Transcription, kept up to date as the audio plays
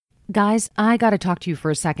Guys, I got to talk to you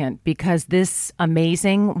for a second because this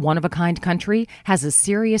amazing, one-of-a-kind country has a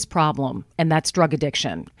serious problem, and that's drug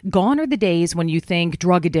addiction. Gone are the days when you think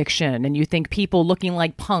drug addiction and you think people looking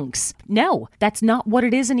like punks. No, that's not what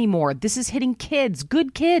it is anymore. This is hitting kids,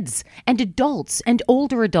 good kids, and adults and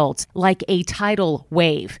older adults like a tidal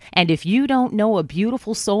wave. And if you don't know a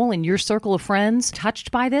beautiful soul in your circle of friends touched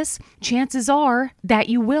by this, chances are that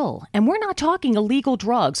you will. And we're not talking illegal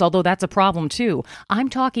drugs, although that's a problem too. I'm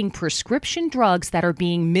talking prescription drugs that are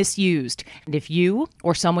being misused. And if you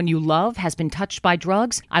or someone you love has been touched by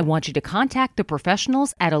drugs, I want you to contact the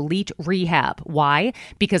professionals at Elite Rehab. Why?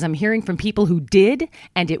 Because I'm hearing from people who did,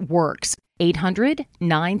 and it works.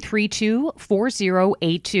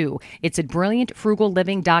 800-932-4082. It's at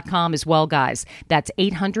brilliantfrugalliving.com as well, guys. That's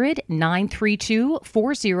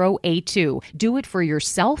 800-932-4082. Do it for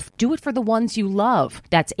yourself. Do it for the ones you love.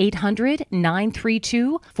 That's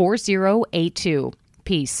 800-932-4082.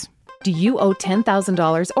 Peace. Do you owe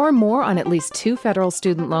 $10,000 or more on at least 2 federal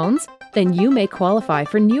student loans? Then you may qualify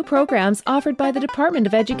for new programs offered by the Department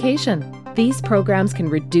of Education. These programs can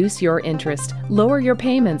reduce your interest, lower your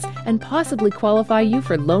payments, and possibly qualify you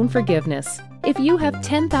for loan forgiveness. If you have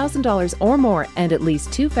 $10,000 or more and at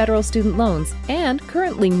least 2 federal student loans and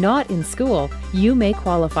currently not in school, you may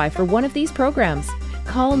qualify for one of these programs.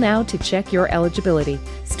 Call now to check your eligibility.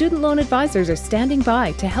 Student loan advisors are standing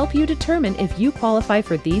by to help you determine if you qualify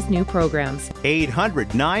for these new programs.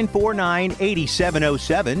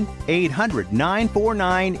 800-949-8707,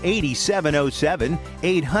 800-949-8707,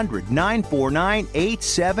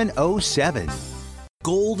 800-949-8707.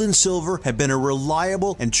 Gold and silver have been a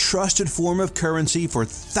reliable and trusted form of currency for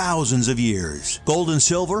thousands of years. Gold and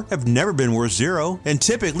silver have never been worth zero, and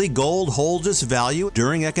typically gold holds its value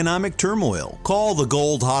during economic turmoil. Call the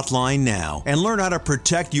Gold Hotline now and learn how to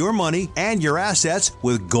protect your money and your assets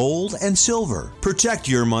with gold and silver. Protect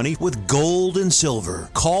your money with gold and silver.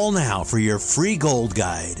 Call now for your free gold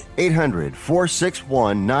guide.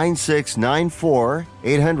 800-461-9694.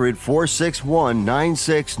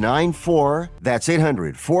 800-461-9694. That's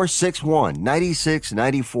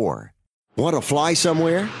 800-461-9694. Want to fly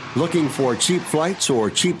somewhere? Looking for cheap flights or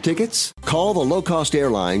cheap tickets? Call the low-cost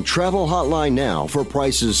airline travel hotline now for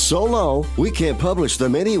prices so low we can't publish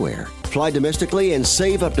them anywhere. Fly domestically and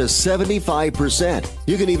save up to 75%.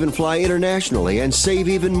 You can even fly internationally and save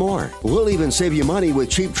even more. We'll even save you money with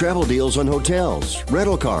cheap travel deals on hotels,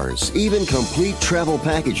 rental cars, even complete travel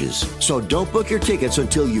packages. So don't book your tickets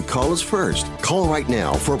until you call us first. Call right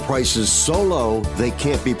now for prices so low they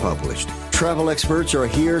can't be published. Travel experts are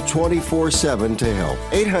here 24/7 to help.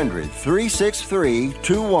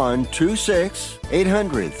 800-363-2126.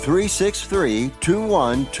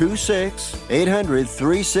 800-363-2126.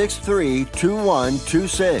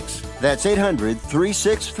 800-363-2126. That's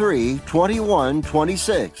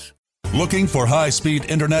 800-363-2126. Looking for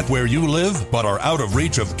high-speed internet where you live but are out of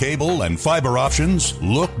reach of cable and fiber options?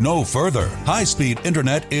 Look no further. High-speed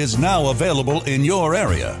internet is now available in your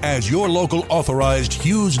area as your local authorized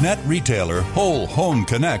HughesNet retailer, Whole Home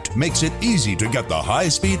Connect, makes it easy to get the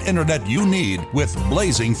high-speed internet you need with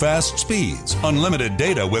blazing fast speeds, unlimited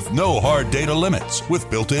data with no hard data limits, with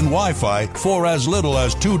built-in Wi-Fi for as little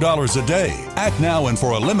as $2 a day. Act now and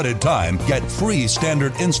for a limited time, get free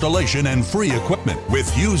standard installation and free equipment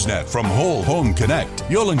with HughesNet from Whole Home Connect.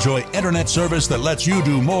 You'll enjoy internet service that lets you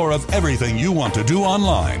do more of everything you want to do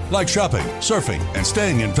online, like shopping, surfing, and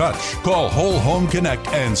staying in touch. Call Whole Home Connect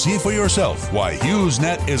and see for yourself why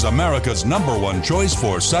HughesNet is America's #1 choice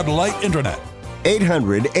for satellite internet.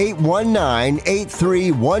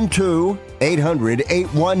 800-819-8312.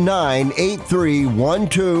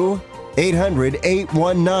 800-819-8312.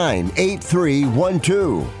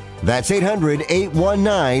 800-819-8312. That's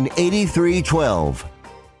 800-819-8312.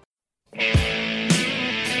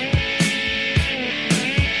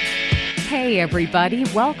 Hey everybody,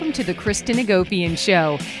 welcome to the Kristen Hagopian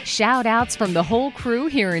Show. Shout outs from the whole crew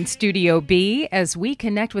here in Studio B as we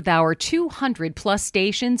connect with our 200 plus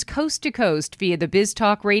stations coast to coast via the Biz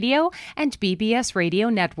Talk Radio and BBS Radio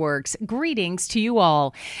networks. Greetings to you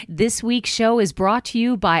all. This week's show is brought to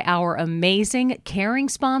you by our amazing, caring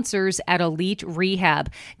sponsors at Elite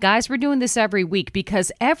Rehab. Guys, we're doing this every week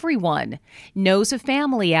because everyone knows a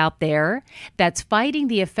family out there that's fighting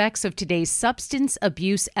the effects of today's substance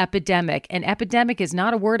abuse epidemic. An epidemic is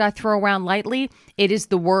not a word I throw around lightly. It is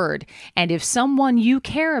the word. And if someone you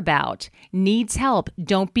care about needs help,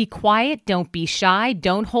 don't be quiet, don't be shy,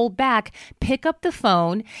 don't hold back. Pick up the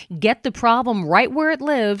phone, get the problem right where it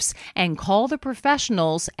lives, and call the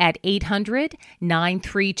professionals at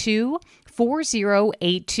 800-932-4082.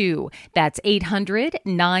 800-932-4082. That's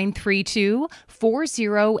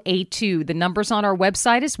 800-932-4082. The number's on our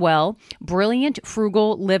website as well,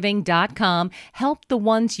 brilliantfrugalliving.com. Help the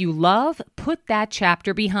ones you love put that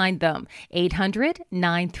chapter behind them.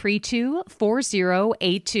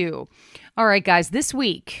 800-932-4082. All right, guys, this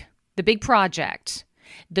week, the big project,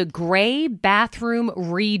 the gray bathroom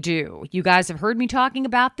redo. You guys have heard me talking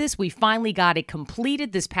about this. We finally got it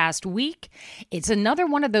completed this past week. It's another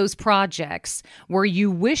one of those projects where you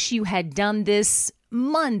wish you had done this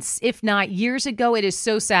months, if not years ago. It is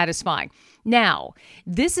so satisfying. Now,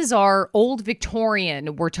 this is our old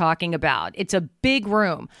Victorian we're talking about. It's a big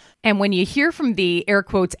room. And when you hear from the air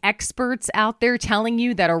quotes experts out there telling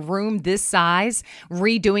you that a room this size,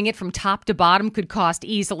 redoing it from top to bottom could cost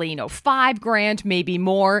easily, $5,000, maybe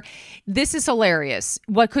more. This is hilarious.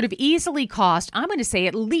 What could have easily cost, I'm going to say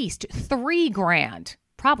at least $3,000,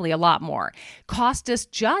 probably a lot more, cost us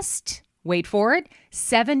just, wait for it,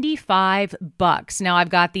 $75. Now, I've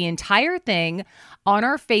got the entire thing on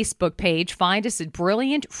our Facebook page. Find us at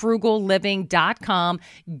brilliantfrugalliving.com.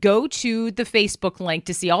 Go to the Facebook link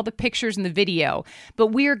to see all the pictures and the video. But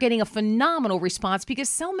we are getting a phenomenal response because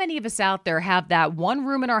so many of us out there have that one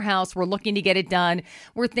room in our house. We're looking to get it done.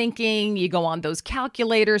 We're thinking, you go on those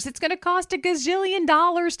calculators, it's going to cost a gazillion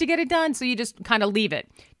dollars to get it done. So you just kind of leave it.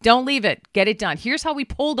 Don't leave it. Get it done. Here's how we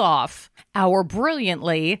pulled off our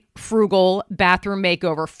brilliantly frugal bathroom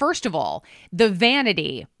makeover. First of all, the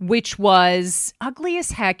vanity, which was ugly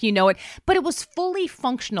as heck, you know it, but it was fully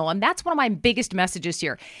functional. And that's one of my biggest messages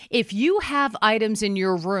here. If you have items in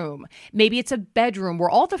your room, maybe it's a bedroom where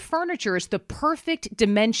all the furniture is the perfect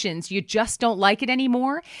dimensions, you just don't like it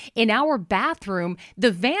anymore. In our bathroom,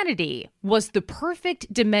 the vanity was the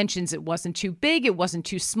perfect dimensions. It wasn't too big. It wasn't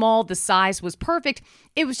too small. The size was perfect.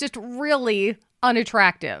 It was just really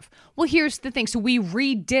unattractive. Well, here's the thing. So we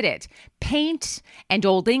redid it. Paint and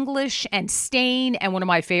Old English and stain and one of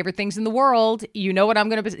my favorite things in the world. You know what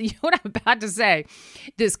I'm about to say.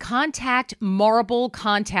 This contact marble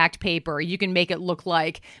contact paper. You can make it look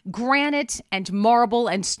like granite and marble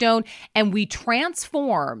and stone. And we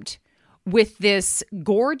transformed with this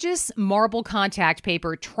gorgeous marble contact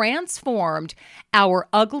paper, transformed our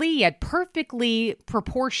ugly yet perfectly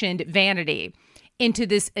proportioned vanity into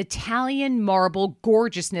this Italian marble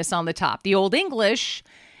gorgeousness on the top. The Old English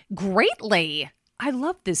greatly, I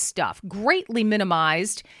love this stuff, greatly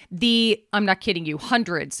minimized the, I'm not kidding you,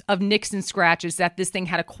 hundreds of nicks and scratches that this thing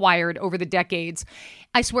had acquired over the decades.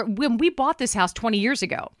 I swear, when we bought this house 20 years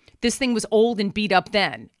ago, this thing was old and beat up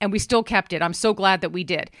then, and we still kept it. I'm so glad that we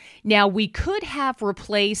did. Now, we could have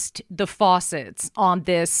replaced the faucets on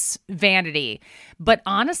this vanity, but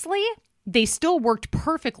honestly, they still worked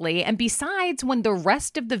perfectly. And besides, when the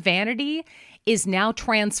rest of the vanity is now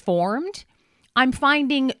transformed, I'm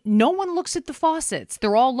finding no one looks at the faucets.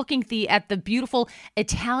 They're all looking at the beautiful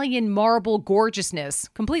Italian marble gorgeousness,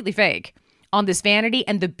 completely fake, on this vanity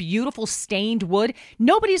and the beautiful stained wood.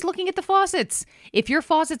 Nobody's looking at the faucets. If your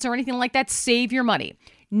faucets are anything like that, save your money.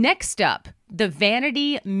 Next up, the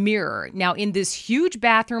vanity mirror. Now, in this huge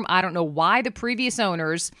bathroom, I don't know why the previous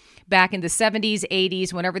owners back in the 70s,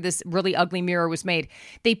 80s, whenever this really ugly mirror was made,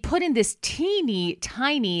 they put in this teeny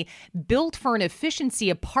tiny built for an efficiency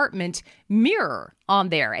apartment mirror on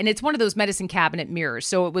there. And it's one of those medicine cabinet mirrors.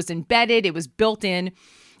 So it was embedded, it was built in.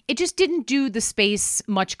 It just didn't do the space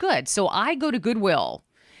much good. So I go to Goodwill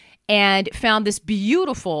and found this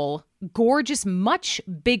beautiful, gorgeous, much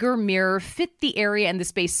bigger mirror, fit the area and the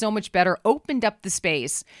space so much better, opened up the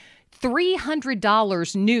space.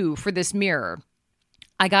 $300 new for this mirror.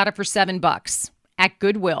 I got it for $7 at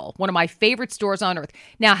Goodwill, one of my favorite stores on earth.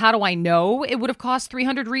 Now, how do I know it would have cost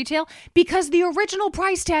 $300 retail? Because the original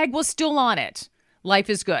price tag was still on it.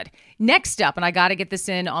 Life is good. Next up, and I got to get this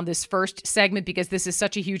in on this first segment because this is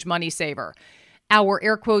such a huge money saver, our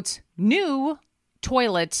air quotes new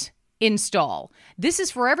toilet install. This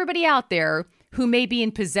is for everybody out there who may be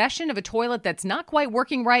in possession of a toilet that's not quite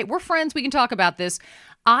working right. We're friends. We can talk about this.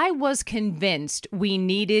 I was convinced we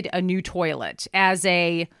needed a new toilet as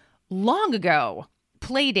a long ago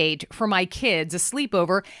play date for my kids. A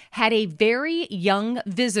sleepover had a very young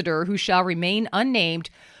visitor who shall remain unnamed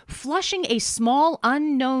flushing a small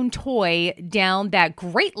unknown toy down that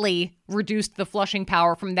greatly reduced the flushing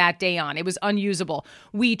power from that day on. It was unusable.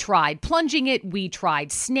 We tried plunging it. We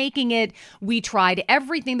tried snaking it. We tried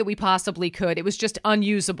everything that we possibly could. It was just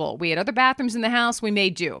unusable. We had other bathrooms in the house. We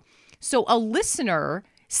made do. So a listener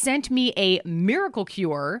sent me a miracle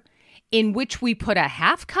cure in which we put a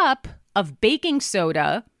half cup of baking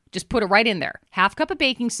soda, just put it right in there, half cup of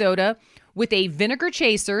baking soda with a vinegar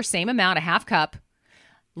chaser, same amount, a half cup,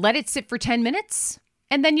 let it sit for 10 minutes,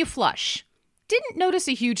 and then you flush. Didn't notice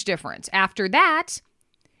a huge difference. After that,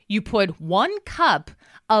 you put 1 cup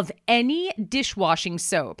of any dishwashing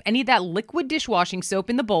soap, any of that liquid dishwashing soap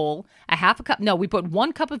in the bowl, a half a cup. No, we put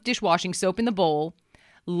 1 cup of dishwashing soap in the bowl.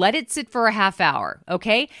 Let it sit for a half hour,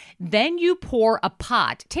 okay? Then you pour a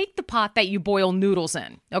pot. Take the pot that you boil noodles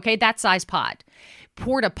in, okay? That size pot.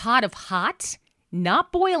 Poured a pot of hot,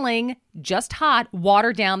 not boiling, just hot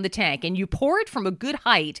water down the tank. And you pour it from a good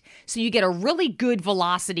height so you get a really good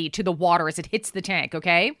velocity to the water as it hits the tank,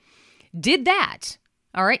 okay? Did that.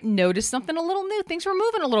 All right, notice something a little new. Things were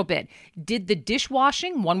moving a little bit. Did the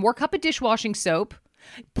dishwashing, 1 more cup of dishwashing soap.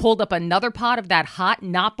 Pulled up another pot of that hot,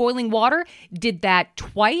 not boiling water, did that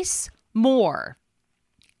twice more.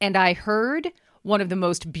 And I heard one of the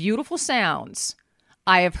most beautiful sounds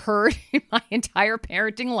I have heard in my entire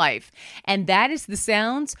parenting life. And that is the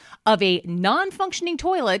sounds of a non-functioning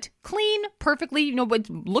toilet, clean, perfectly, but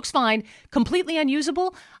looks fine, completely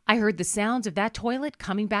unusable. I heard the sounds of that toilet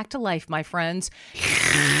coming back to life, my friends.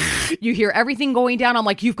 You hear everything going down. I'm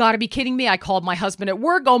like, you've got to be kidding me. I called my husband at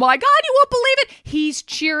work. Oh my God, you won't believe it. He's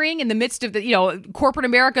cheering in the midst of the, corporate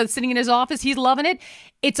America sitting in his office. He's loving it.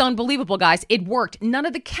 It's unbelievable, guys. It worked. None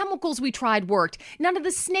of the chemicals we tried worked. None of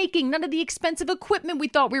the snaking, none of the expensive equipment we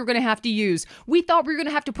thought we were going to have to use. We thought we were going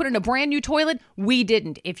to have to put in a brand new toilet. We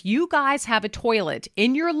didn't. If you guys have a toilet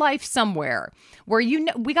in your life somewhere where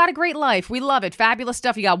we got a great life, we love it, fabulous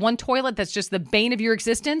stuff. You got one toilet that's just the bane of your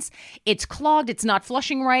existence. It's clogged. It's not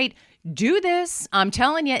flushing right. Do this. I'm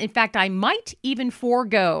telling you. In fact, I might even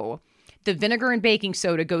forego the vinegar and baking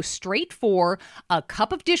soda. Go straight for a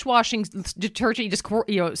cup of dishwashing detergent. You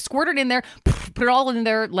just squirt it in there, put it all in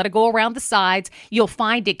there, let it go around the sides. You'll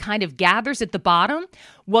find it kind of gathers at the bottom.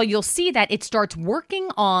 Well, you'll see that it starts working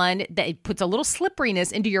on that. It puts a little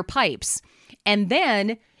slipperiness into your pipes. And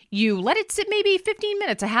then you let it sit maybe 15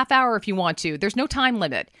 minutes, a half hour if you want to. There's no time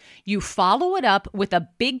limit. You follow it up with a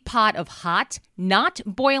big pot of hot, not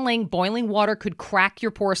boiling. Boiling water could crack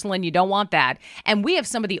your porcelain. You don't want that. And we have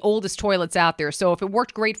some of the oldest toilets out there. So if it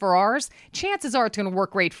worked great for ours, chances are it's going to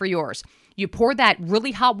work great for yours. You pour that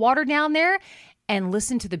really hot water down there and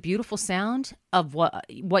listen to the beautiful sound of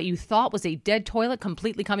what you thought was a dead toilet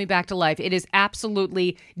completely coming back to life. It is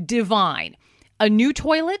absolutely divine. A new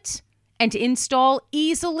toilet, and to install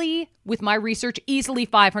easily, with my research, easily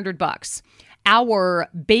 $500. Our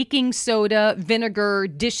baking soda, vinegar,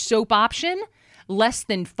 dish soap option, less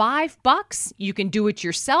than $5. You can do it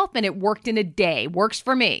yourself, and it worked in a day. Works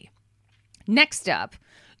for me. Next up,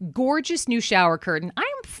 gorgeous new shower curtain. I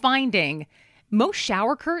am finding most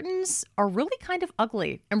shower curtains are really kind of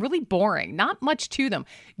ugly and really boring. Not much to them.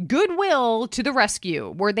 Goodwill to the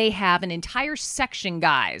rescue, where they have an entire section,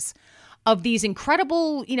 guys, of these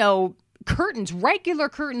incredible, curtains, regular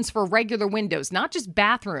curtains for regular windows, not just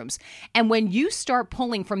bathrooms. And when you start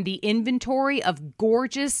pulling from the inventory of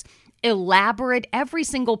gorgeous, elaborate, every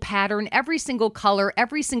single pattern, every single color,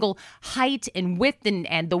 every single height and width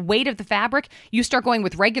and the weight of the fabric, you start going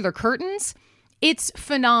with regular curtains. It's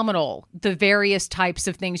phenomenal, the various types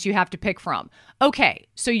of things you have to pick from. Okay,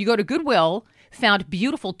 so you go to Goodwill, found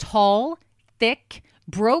beautiful, tall, thick,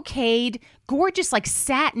 brocade, gorgeous, like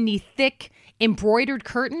satiny, thick, embroidered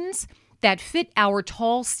curtains that fit our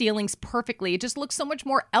tall ceilings perfectly. It just looks so much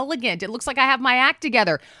more elegant. It looks like I have my act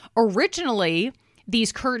together. Originally,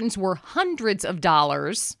 these curtains were hundreds of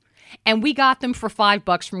dollars, and we got them for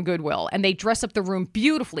 $5 from Goodwill, and they dress up the room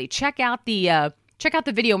beautifully. Check out the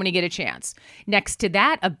video when you get a chance. Next to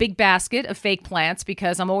that, a big basket of fake plants,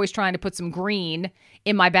 because I'm always trying to put some green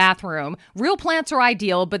in my bathroom. Real plants are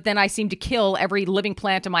ideal, but then I seem to kill every living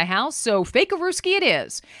plant in my house, so fake-a-rooski it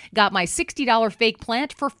is. Got my $60 fake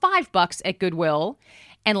plant for $5 at Goodwill.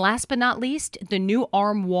 And last but not least, the new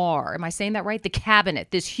armoire. Am I saying that right? The cabinet,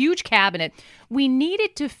 this huge cabinet. We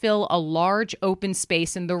needed to fill a large open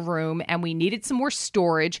space in the room, and we needed some more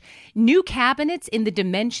storage. New cabinets in the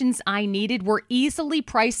dimensions I needed were easily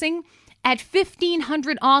pricing at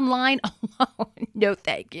 $1,500 online alone. No,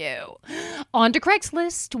 thank you. On to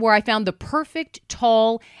Craigslist, where I found the perfect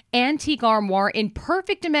tall antique armoire in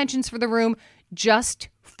perfect dimensions for the room, just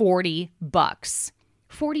 $40.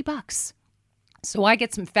 $40. So I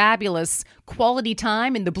get some fabulous quality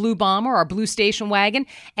time in the Blue Bomber, our blue station wagon.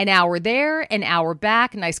 An hour there, an hour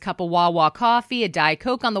back, a nice cup of Wawa coffee, a Diet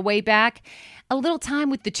Coke on the way back, a little time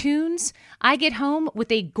with the tunes. I get home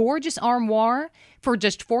with a gorgeous armoire for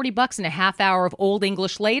just $40 and a half hour of Old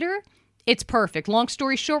English later. It's perfect. Long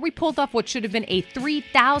story short, we pulled off what should have been a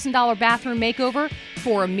 $3,000 bathroom makeover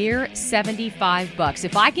for a mere $75.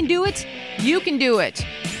 If I can do it, you can do it.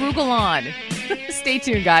 Frugal on. Stay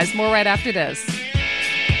tuned, guys. More right after this.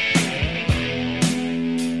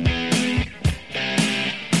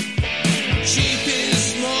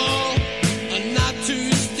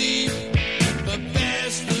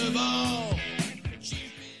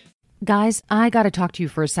 Guys, I got to talk to you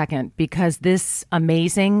for a second because this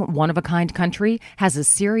amazing, one-of-a-kind country has a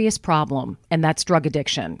serious problem, and that's drug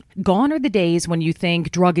addiction. Gone are the days when you think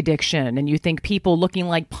drug addiction and you think people looking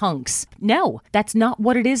like punks. No, that's not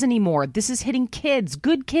what it is anymore. This is hitting kids,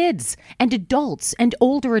 good kids, and adults and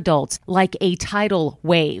older adults like a tidal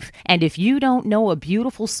wave. And if you don't know a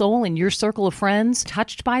beautiful soul in your circle of friends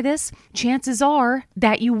touched by this, chances are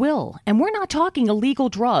that you will. And we're not talking illegal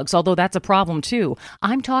drugs, although that's a problem too.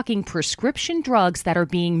 I'm talking prescription drugs that are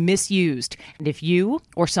being misused. And if you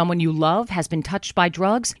or someone you love has been touched by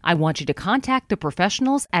drugs, I want you to contact the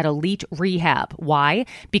professionals at Elite Rehab. Why?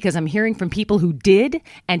 Because I'm hearing from people who did,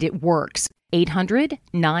 and it works.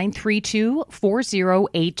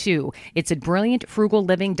 800-932-4082. It's at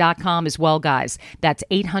brilliantfrugalliving.com as well, guys. That's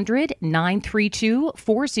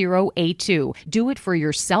 800-932-4082. Do it for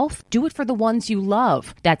yourself. Do it for the ones you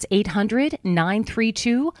love. That's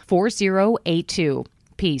 800-932-4082.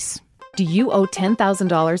 Peace. Do you owe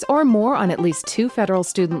 $10,000 or more on at least 2 federal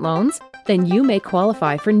student loans? Then you may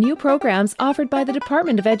qualify for new programs offered by the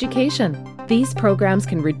Department of Education. These programs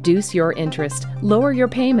can reduce your interest, lower your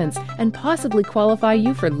payments, and possibly qualify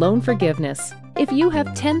you for loan forgiveness. If you have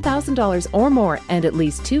 $10,000 or more and at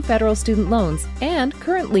least 2 federal student loans and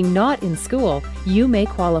currently not in school, you may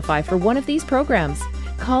qualify for one of these programs.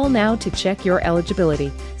 Call now to check your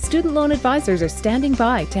eligibility. Student loan advisors are standing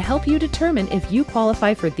by to help you determine if you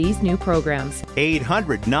qualify for these new programs.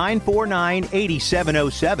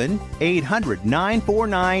 800-949-8707.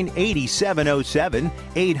 800-949-8707.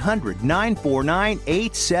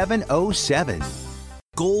 800-949-8707.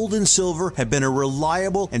 Gold and silver have been a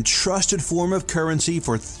reliable and trusted form of currency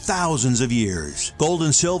for thousands of years. Gold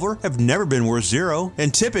and silver have never been worth zero,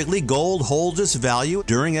 and typically gold holds its value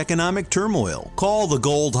during economic turmoil. Call the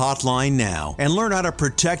Gold Hotline now and learn how to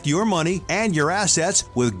protect your money and your assets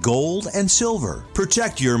with gold and silver.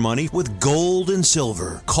 Protect your money with gold and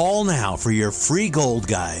silver. Call now for your free gold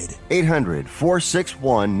guide.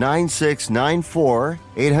 800-461-9694.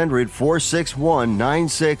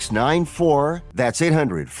 800-461-9694. That's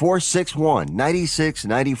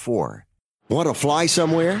 800-461-9694. Want to fly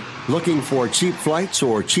somewhere? Looking for cheap flights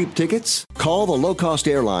or cheap tickets? Call the low-cost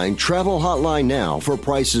airline travel hotline now for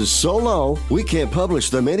prices so low we can't publish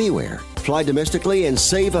them anywhere. Fly domestically and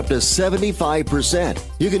save up to 75%.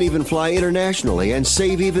 You can even fly internationally and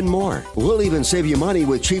save even more. We'll even save you money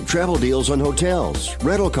with cheap travel deals on hotels,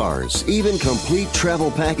 rental cars, even complete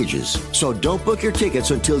travel packages. So don't book your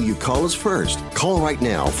tickets until you call us first. Call right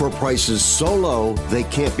now for prices so low they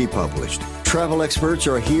can't be published. Travel experts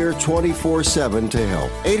are here 24/7 to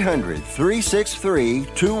help.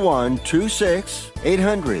 800-363-2126.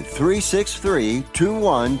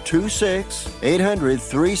 800-363-2126.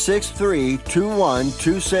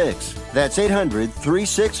 800-363-2126. That's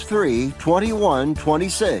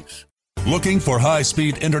 800-363-2126. Looking for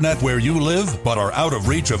high-speed internet where you live but are out of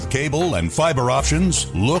reach of cable and fiber options?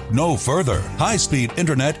 Look no further. High-speed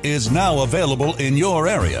internet is now available in your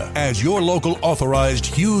area as your local authorized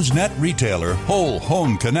HughesNet retailer, Whole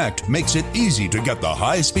Home Connect, makes it easy to get the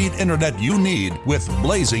high-speed internet you need with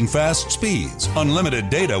blazing fast speeds,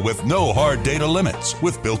 unlimited data with no hard data limits,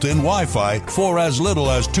 with built-in Wi-Fi for as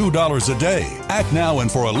little as $2 a day. Act now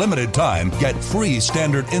and for a limited time, get free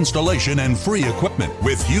standard installation and free equipment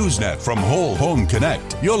with HughesNet from Whole Home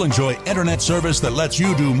Connect. You'll enjoy internet service that lets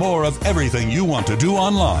you do more of everything you want to do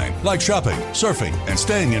online, like shopping, surfing, and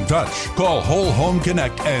staying in touch. Call Whole Home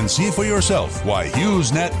Connect and see for yourself why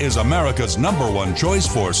HughesNet is America's #1 choice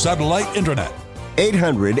for satellite internet.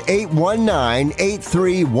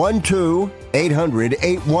 800-819-8312.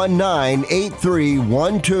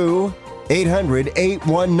 800-819-8312.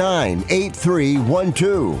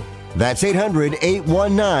 800-819-8312. That's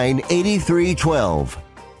 800-819-8312.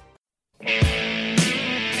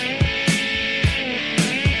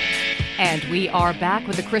 And we are back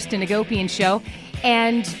with the Kristen Hagopian Show.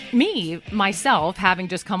 And myself, having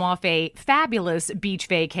just come off a fabulous beach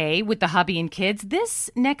vacay with the hubby and kids,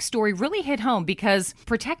 this next story really hit home because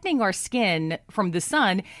protecting our skin from the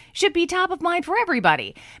sun should be top of mind for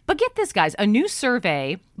everybody. But get this, guys, a new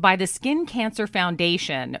survey by the Skin Cancer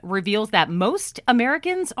Foundation reveals that most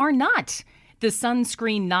Americans are not the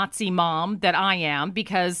sunscreen Nazi mom that I am,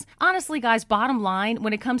 because honestly, guys, bottom line,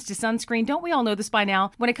 when it comes to sunscreen, don't we all know this by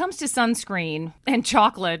now? When it comes to sunscreen and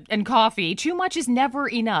chocolate and coffee, too much is never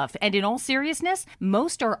enough. And in all seriousness,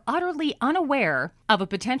 most are utterly unaware of a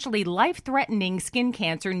potentially life-threatening skin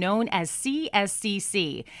cancer known as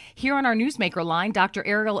CSCC. Here on our Newsmaker line, Dr.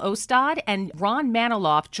 Ariel Ostad and Ron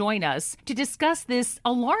Maniloff join us to discuss this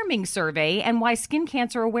alarming survey and why skin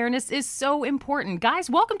cancer awareness is so important. Guys,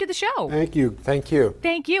 welcome to the show. Thank you. you. Thank you.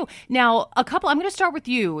 Thank you. Now, I'm going to start with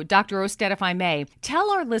you, Dr. Osted, if I may.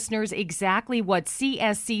 Tell our listeners exactly what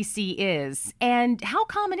CSCC is and how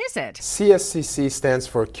common is it? CSCC stands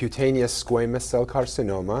for cutaneous squamous cell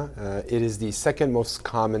carcinoma. It is the second most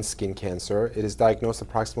common skin cancer. It is diagnosed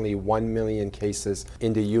approximately 1 million cases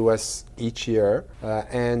in the U.S. each year,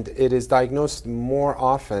 and it is diagnosed more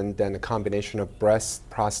often than a combination of breast,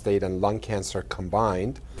 prostate, and lung cancer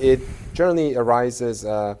combined. It generally arises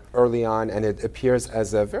early on, and it appears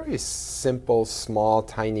as a very simple, small,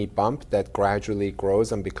 tiny bump that gradually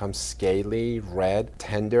grows and becomes scaly, red,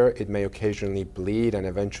 tender. It may occasionally bleed, and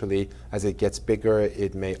eventually, as it gets bigger,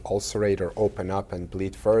 it may ulcerate or open up and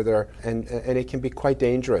bleed further. And it can be quite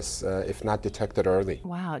dangerous if not detected early.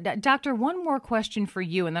 Wow. Doctor, one more question for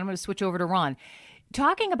you, and then I'm going to switch over to Ron.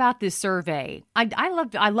 Talking about this survey,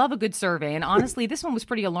 I love a good survey, and honestly, this one was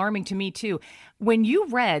pretty alarming to me too. When you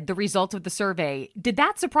read the results of the survey, did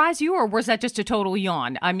that surprise you, or was that just a total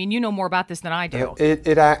yawn? I mean, you know more about this than I do.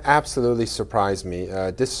 It absolutely surprised me.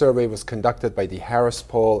 This survey was conducted by the Harris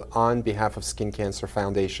Poll on behalf of Skin Cancer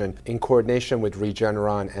Foundation in coordination with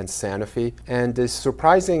Regeneron and Sanofi. And the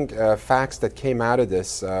surprising facts that came out of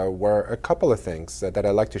this were a couple of things that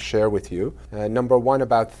I'd like to share with you. Number one,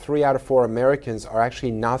 about 3 out of 4 Americans are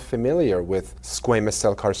actually not familiar with squamous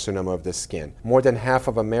cell carcinoma of the skin. More than half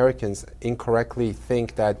of Americans incorrectly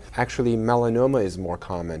think that actually melanoma is more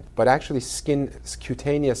common, but actually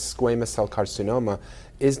cutaneous squamous cell carcinoma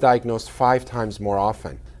is diagnosed 5 times more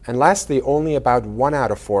often. And lastly, only about 1 out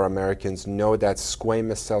of 4 Americans know that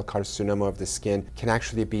squamous cell carcinoma of the skin can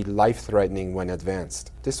actually be life-threatening when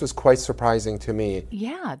advanced. This was quite surprising to me.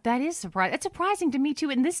 Yeah, that is surprising. It's surprising to me too.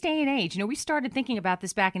 In this day and age, we started thinking about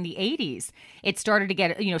this back in the 80s. It started to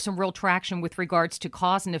get, some real traction with regards to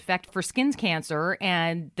cause and effect for skin cancer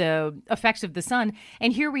and the effects of the sun.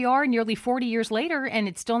 And here we are nearly 40 years later, and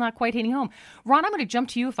it's still not quite hitting home. Ron, I'm going to jump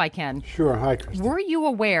to you if I can. Sure. Hi, Kristen. Were you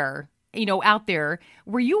aware, out there,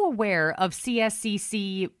 were you aware of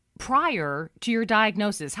CSCC prior to your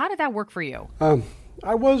diagnosis? How did that work for you?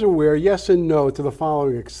 I was aware, yes and no, to the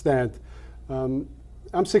following extent.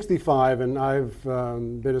 I'm 65 and I've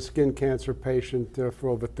been a skin cancer patient for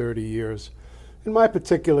over 30 years. In my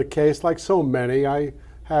particular case, like so many, I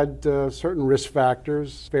had certain risk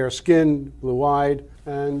factors, fair skin, blue-eyed,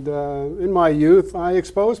 and in my youth I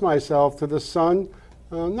exposed myself to the sun.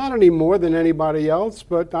 Not any more than anybody else,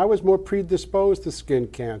 but I was more predisposed to skin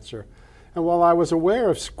cancer. And while I was aware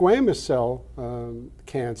of squamous cell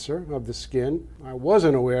cancer of the skin, I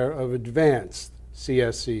wasn't aware of advanced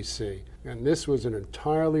CSCC. And this was an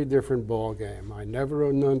entirely different ballgame. I never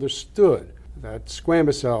understood that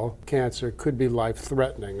squamous cell cancer could be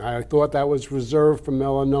life-threatening. I thought that was reserved for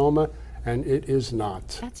melanoma, and it is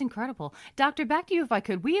not. That's incredible. Doctor, back to you if I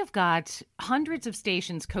could. We have got hundreds of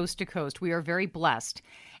stations coast to coast. We are very blessed.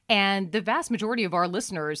 And the vast majority of our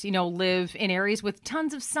listeners, live in areas with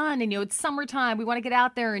tons of sun. And, it's summertime. We want to get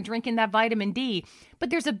out there and drink in that vitamin D.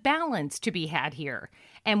 But there's a balance to be had here.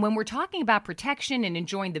 And when we're talking about protection and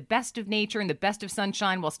enjoying the best of nature and the best of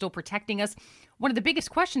sunshine while still protecting us, one of the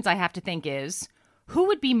biggest questions I have to think is, who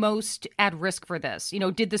would be most at risk for this?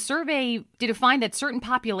 Did the survey, did it find that certain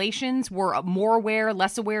populations were more aware,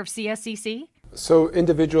 less aware of CSCC? So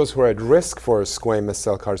individuals who are at risk for squamous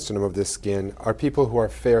cell carcinoma of the skin are people who are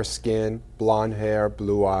fair skinned, blonde hair,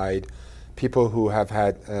 blue-eyed, people who have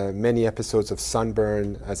had many episodes of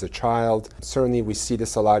sunburn as a child. Certainly we see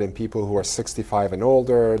this a lot in people who are 65 and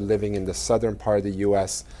older, living in the southern part of the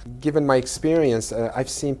U.S. Given my experience, I've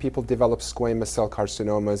seen people develop squamous cell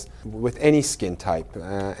carcinomas with any skin type,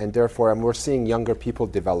 and therefore we're seeing younger people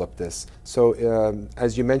develop this. So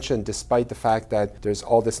as you mentioned, despite the fact that there's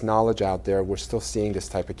all this knowledge out there, we're still seeing this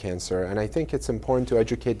type of cancer. And I think it's important to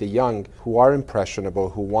educate the young who are impressionable,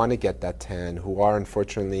 who want to get that tan, who are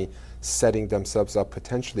unfortunately setting themselves up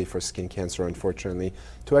potentially for skin cancer, unfortunately,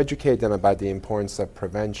 to educate them about the importance of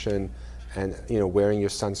prevention and wearing your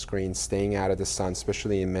sunscreen, staying out of the sun,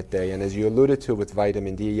 especially in midday. And as you alluded to with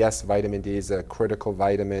vitamin D, yes, vitamin D is a critical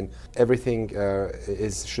vitamin. Everything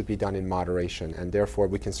should be done in moderation, and therefore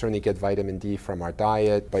we can certainly get vitamin D from our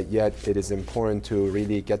diet, but yet it is important to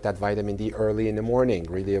really get that vitamin D early in the morning,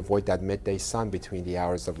 really avoid that midday sun between the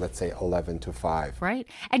hours of, let's say, 11 to 5. Right.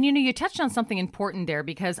 And you touched on something important there,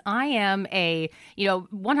 because I am a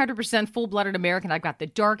 100% full-blooded American. I've got the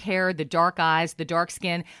dark hair, the dark eyes, the dark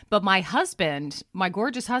skin, but my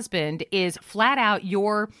gorgeous husband, is flat out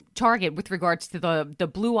your target with regards to the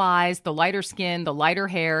blue eyes, the lighter skin, the lighter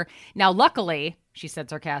hair. Now, luckily, she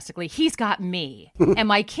said sarcastically, he's got me and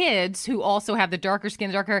my kids who also have the darker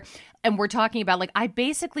skin, darker hair. And we're talking about, I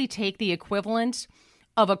basically take the equivalent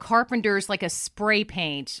of a carpenter's, like a spray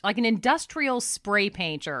paint, like an industrial spray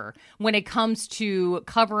painter when it comes to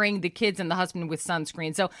covering the kids and the husband with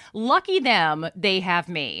sunscreen. So lucky them, they have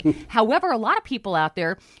me. However, a lot of people out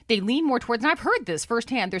there, they lean more towards, and I've heard this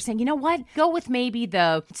firsthand, they're saying, you know what, go with maybe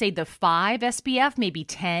the 5 SPF, maybe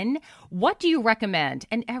 10. What do you recommend?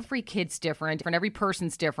 And every kid's different, and every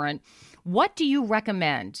person's different. What do you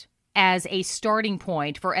recommend as a starting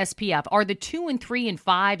point for SPF? Are the 2 and 3 and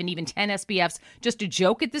 5 and even 10 SPFs just a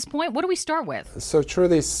joke at this point? What do we start with? So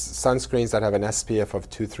truly, sunscreens that have an SPF of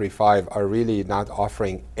 2, 3, 5 are really not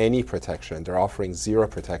offering any protection. They're offering zero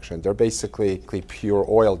protection. They're basically pure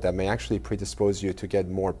oil that may actually predispose you to get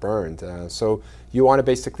more burned. So you want to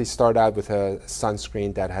basically start out with a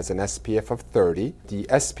sunscreen that has an SPF of 30. The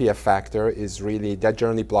SPF factor is really, that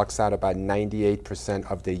generally blocks out about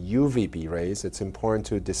 98% of the UVB rays. It's important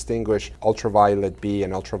to distinguish ultraviolet B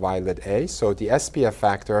and ultraviolet A. So the SPF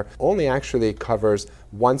factor only actually covers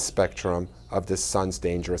one spectrum of the sun's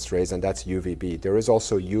dangerous rays, and that's UVB. There is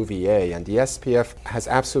also UVA, and the SPF has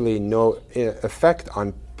absolutely no effect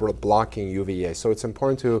on blocking UVA. So it's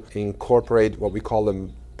important to incorporate what we call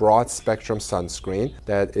them broad spectrum sunscreen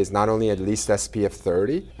that is not only at least SPF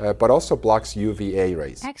 30, but also blocks UVA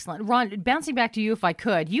rays. Excellent. Ron, bouncing back to you if I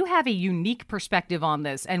could, you have a unique perspective on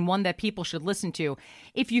this and one that people should listen to.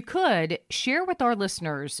 If you could, share with our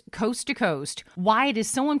listeners, coast to coast, why it is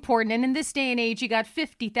so important. And in this day and age, you got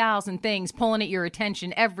 50,000 things pulling at your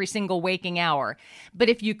attention every single waking hour. But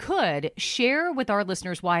if you could, share with our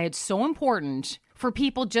listeners why it's so important for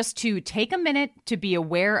people just to take a minute to be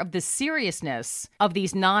aware of the seriousness of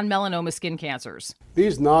these non-melanoma skin cancers.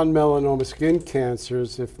 These non-melanoma skin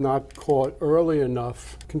cancers, if not caught early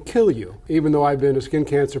enough, can kill you. Even though I've been a skin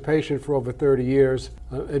cancer patient for over 30 years,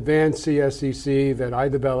 advanced CSCC that I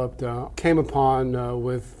developed came upon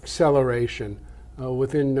with acceleration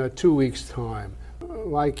within 2 weeks' time.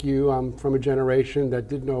 Like you, I'm from a generation that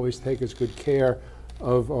didn't always take as good care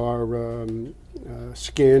of our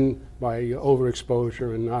skin by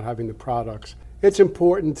overexposure and not having the products. It's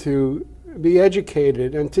important to be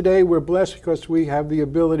educated, and today we're blessed because we have the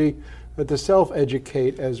ability to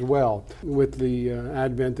self-educate as well with the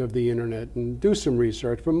advent of the internet, and do some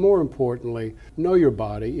research, but more importantly, know your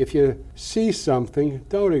body. If you see something,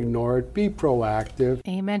 don't ignore it, be proactive.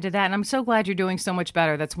 Amen to that, and I'm so glad you're doing so much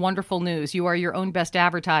better. That's wonderful news. You are your own best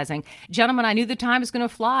advertising. Gentlemen, I knew the time was going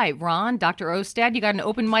to fly. Ron, Dr. Ostad, you got an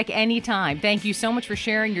open mic anytime. Thank you so much for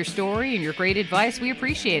sharing your story and your great advice. We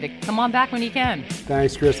appreciate it. Come on back when you can.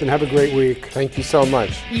 Thanks, Kristen. Have a great week. Thank you so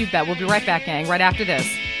much. You bet. We'll be right back, gang, right after this.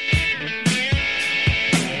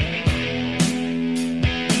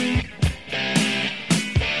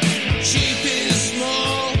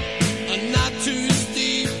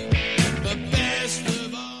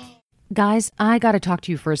 Guys, I got to talk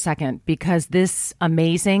to you for a second because this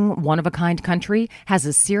amazing, one-of-a-kind country has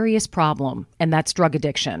a serious problem, and that's drug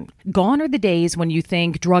addiction. Gone are the days when you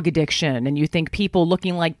think drug addiction and you think people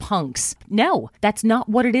looking like punks. No, that's not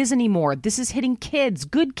what it is anymore. This is hitting kids,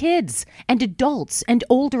 good kids, and adults and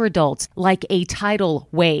older adults like a tidal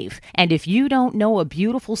wave. And if you don't know a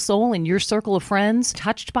beautiful soul in your circle of friends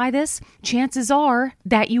touched by this, chances are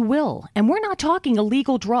that you will. And we're not talking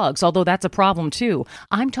illegal drugs, although that's a problem too.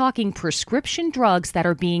 I'm talking prescription drugs that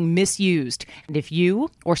are being misused. And if you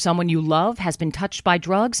or someone you love has been touched by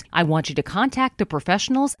drugs, I want you to contact the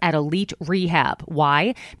professionals at Elite Rehab.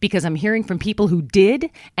 Why? Because I'm hearing from people who did,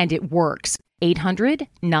 and it works.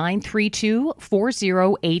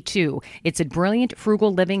 800-932-4082. It's at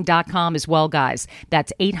brilliantfrugalliving.com as well, guys.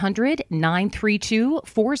 That's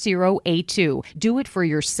 800-932-4082. Do it for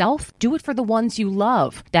yourself. Do it for the ones you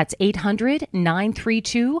love. That's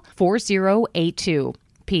 800-932-4082.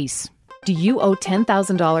 Peace. Do you owe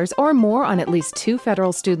 $10,000 or more on at least 2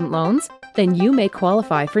 federal student loans? Then you may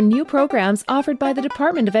qualify for new programs offered by the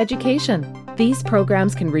Department of Education. These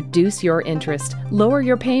programs can reduce your interest, lower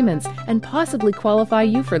your payments, and possibly qualify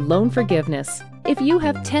you for loan forgiveness. If you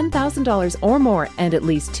have $10,000 or more and at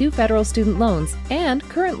least 2 federal student loans and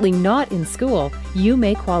currently not in school, you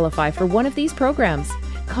may qualify for one of these programs.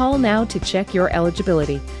 Call now to check your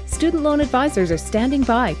eligibility. Student loan advisors are standing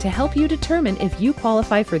by to help you determine if you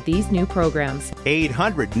qualify for these new programs.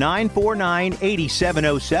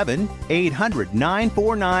 800-949-8707,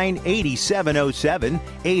 800-949-8707,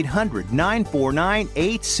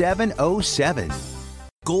 800-949-8707.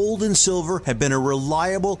 Gold and silver have been a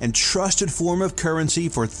reliable and trusted form of currency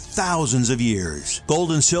for thousands of years.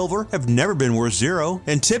 Gold and silver have never been worth zero,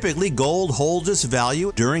 and typically gold holds its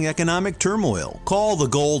value during economic turmoil. Call the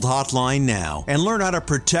Gold Hotline now and learn how to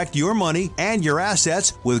protect your money and your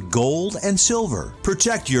assets with gold and silver.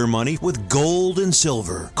 Protect your money with gold and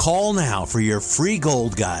silver. Call now for your free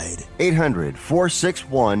gold guide.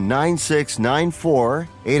 800-461-9694.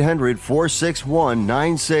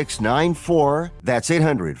 800-461-9694. That's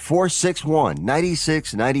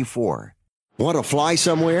 800-461-9694. Want to fly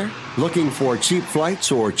somewhere? Looking for cheap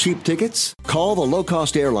flights or cheap tickets? Call the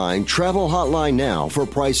low-cost airline travel hotline now for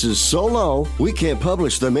prices so low we can't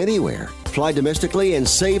publish them anywhere. Fly domestically and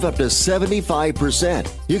save up to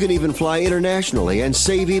 75%. You can even fly internationally and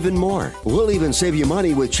save even more. We'll even save you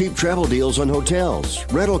money with cheap travel deals on hotels,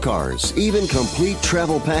 rental cars, even complete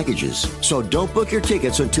travel packages. So don't book your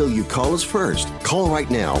tickets until you call us first. Call right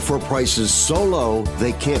now for prices so low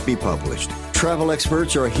they can't be published. Travel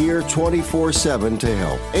experts are here 24/7 to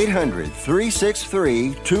help.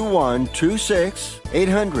 800-363-2126.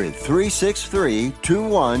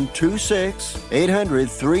 800-363-2126.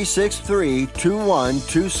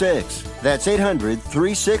 800-363-2126. That's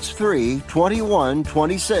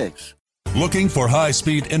 800-363-2126. Looking for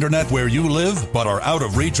high-speed internet where you live but are out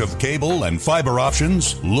of reach of cable and fiber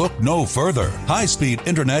options? Look no further. High-speed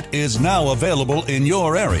internet is now available in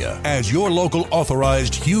your area, as your local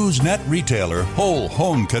authorized HughesNet retailer, Whole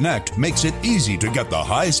Home Connect, makes it easy to get the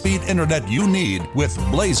high-speed internet you need with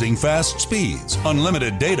blazing fast speeds,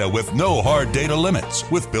 unlimited data with no hard data limits,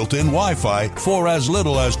 with built-in Wi-Fi for as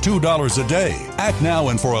little as $2 a day. Act now,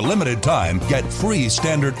 and for a limited time, get free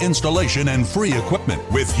standard installation and free equipment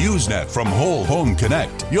with HughesNet from Whole Home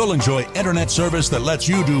Connect. You'll enjoy internet service that lets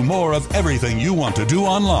you do more of everything you want to do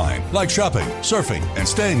online, like shopping, surfing, and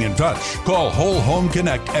staying in touch. Call Whole Home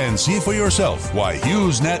Connect and see for yourself why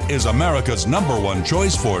HughesNet is America's #1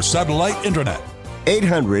 choice for satellite internet.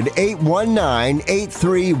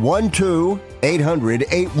 800-819-8312.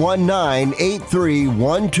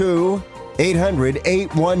 800-819-8312.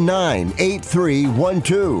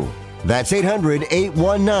 800-819-8312. That's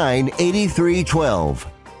 800-819-8312.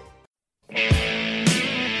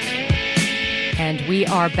 And we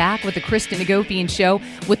are back with the Kristen Hagopian Show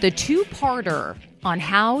with a two-parter on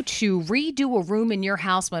how to redo a room in your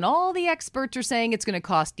house when all the experts are saying it's going to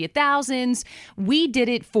cost you thousands. We did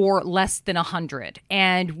it for less than $100.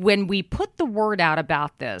 And when we put the word out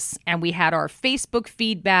about this and we had our Facebook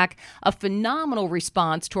feedback, a phenomenal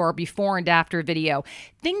response to our before and after video,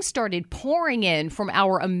 things started pouring in from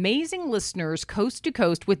our amazing listeners coast to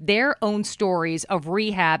coast with their own stories of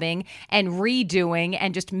rehabbing and redoing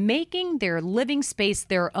and just making their living space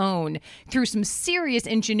their own through some serious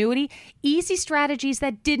ingenuity, easy strategies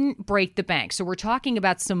that didn't break the bank. So we're talking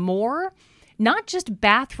about some more, not just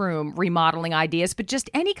bathroom remodeling ideas, but just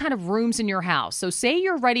any kind of rooms in your house. So say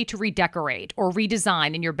you're ready to redecorate or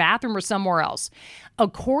redesign in your bathroom or somewhere else.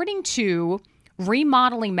 According to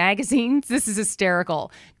Remodeling Magazine's, this is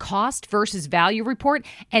hysterical, cost versus value report,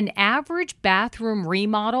 an average bathroom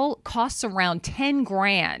remodel costs around 10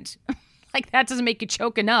 grand. Like, that doesn't make you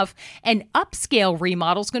choke enough. An upscale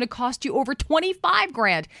remodel is going to cost you over 25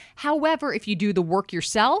 grand. However, if you do the work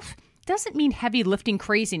yourself, doesn't mean heavy lifting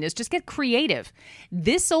craziness. Just get creative.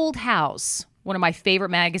 This Old House, one of my favorite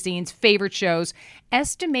magazines, favorite shows,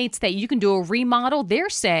 estimates that you can do a remodel, they're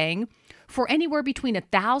saying, for anywhere between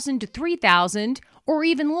 $1,000 to $3,000 or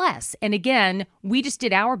even less. And again, we just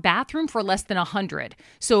did our bathroom for less than $100.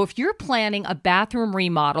 So if you're planning a bathroom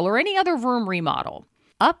remodel or any other room remodel,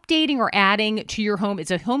 updating or adding to your home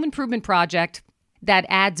is a home improvement project that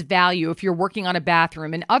adds value if you're working on a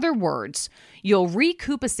bathroom. In other words, you'll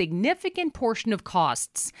recoup a significant portion of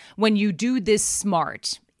costs when you do this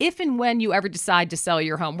smart. If and when you ever decide to sell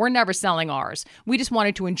your home, we're never selling ours. We just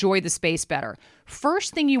wanted to enjoy the space better.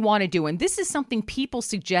 First thing you want to do, and this is something people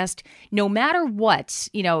suggest no matter what,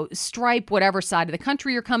 stripe, whatever side of the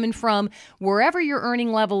country you're coming from, wherever your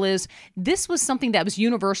earning level is, this was something that was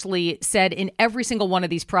universally said in every single one of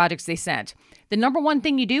these projects they sent. The number one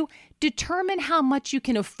thing you do, determine how much you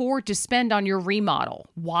can afford to spend on your remodel.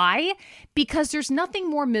 Why? Because there's nothing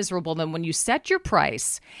more miserable than when you set your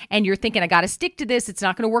price and you're thinking, I got to stick to this, it's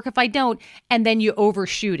not going to work if I don't, and then you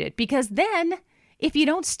overshoot it. Because then, if you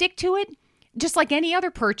don't stick to it, just like any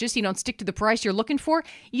other purchase, you don't stick to the price you're looking for,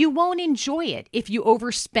 you won't enjoy it if you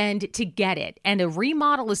overspend to get it. And a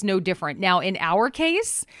remodel is no different. Now, in our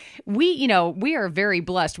case, we are very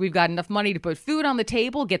blessed. We've got enough money to put food on the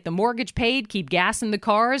table, get the mortgage paid, keep gas in the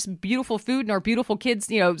cars, beautiful food in our beautiful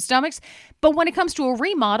kids' stomachs. But when it comes to a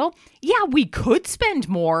remodel, yeah, we could spend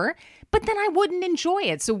more, but then I wouldn't enjoy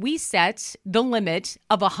it. So we set the limit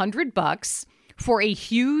of $100 for a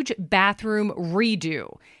huge bathroom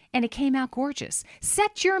redo, and it came out gorgeous.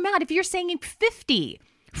 Set your amount. If you're saying $50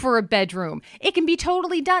 for a bedroom, it can be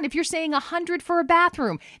totally done. If you're saying $100 for a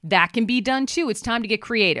bathroom, that can be done too. It's time to get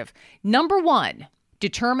creative. Number one,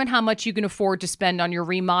 determine how much you can afford to spend on your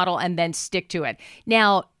remodel and then stick to it.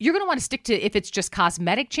 Now, you're going to want to stick to, if it's just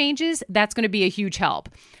cosmetic changes, that's going to be a huge help.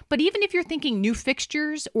 But even if you're thinking new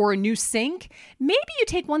fixtures or a new sink, maybe you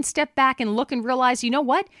take one step back and look and realize, you know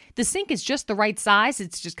what? The sink is just the right size.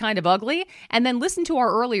 It's just kind of ugly. And then listen to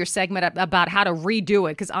our earlier segment about how to redo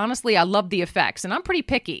it, because honestly, I love the effects and I'm pretty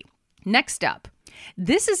picky. Next up,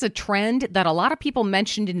 this is a trend that a lot of people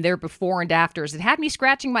mentioned in their before and afters. It had me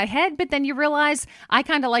scratching my head, but then you realize I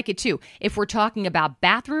kind of like it too. If we're talking about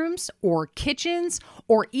bathrooms or kitchens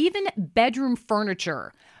or even bedroom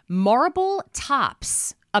furniture, marble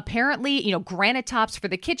tops. Apparently, granite tops for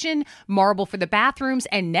the kitchen, marble for the bathrooms,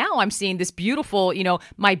 and now I'm seeing this beautiful,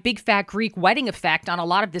 my big fat Greek wedding effect on a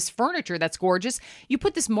lot of this furniture that's gorgeous. You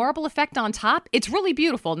put this marble effect on top, it's really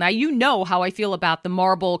beautiful. Now, you know how I feel about the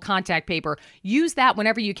marble contact paper. Use that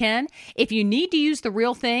whenever you can. If you need to use the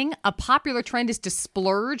real thing, a popular trend is to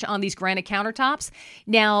splurge on these granite countertops.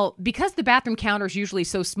 Now, because the bathroom counter is usually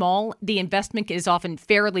so small, the investment is often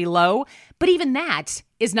fairly low, but even that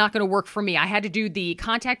is not going to work for me. I had to do the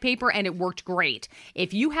contact paper and it worked great.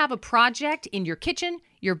 If you have a project in your kitchen,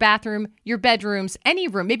 your bathroom, your bedrooms, any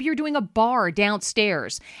room, maybe you're doing a bar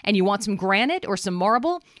downstairs and you want some granite or some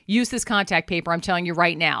marble, use this contact paper, I'm telling you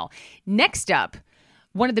right now. Next up,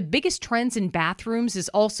 one of the biggest trends in bathrooms is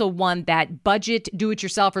also one that budget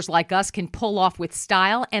do-it-yourselfers like us can pull off with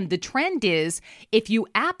style. And the trend is, if you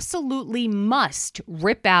absolutely must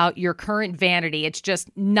rip out your current vanity, it's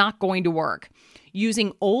just not going to work.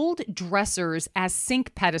 Using old dressers as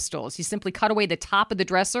sink pedestals. You simply cut away the top of the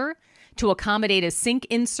dresser to accommodate a sink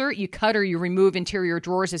insert. You cut or you remove interior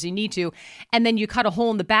drawers as you need to, and then you cut a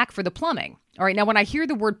hole in the back for the plumbing. All right, now when I hear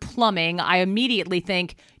the word plumbing, I immediately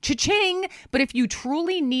think cha-ching, but if you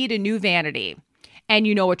truly need a new vanity and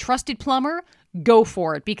you know a trusted plumber, go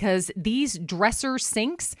for it, because these dresser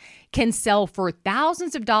sinks can sell for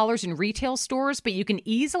thousands of dollars in retail stores, but you can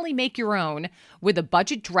easily make your own with a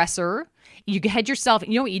budget dresser. You head yourself,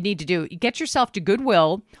 you know what you need to do? You get yourself to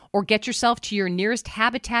Goodwill or get yourself to your nearest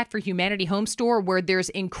Habitat for Humanity home store where there's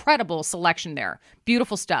incredible selection there.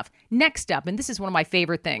 Beautiful stuff. Next up, and this is one of my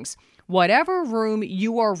favorite things, whatever room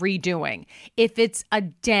you are redoing, if it's a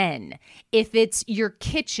den, if it's your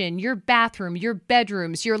kitchen, your bathroom, your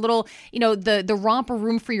bedrooms, your little, the romper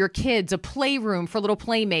room for your kids, a playroom for little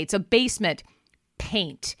playmates, a basement,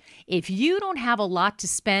 paint. If you don't have a lot to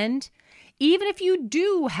spend, even if you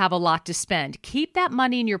do have a lot to spend, keep that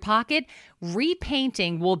money in your pocket.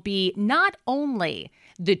 Repainting will be not only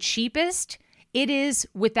the cheapest, it is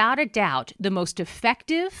without a doubt the most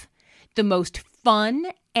effective, the most fun,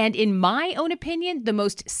 and in my own opinion, the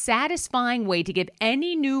most satisfying way to give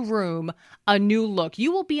any new room a new look.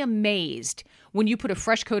 You will be amazed when you put a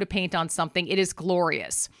fresh coat of paint on something. It is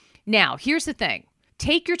glorious. Now, here's the thing.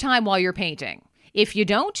 Take your time while you're painting. If you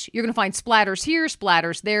don't, you're going to find splatters here,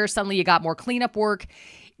 splatters there. Suddenly you got more cleanup work.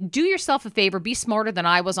 Do yourself a favor. Be smarter than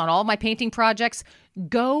I was on all my painting projects.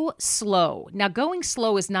 Go slow. Now, going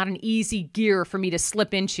slow is not an easy gear for me to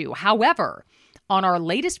slip into. However, on our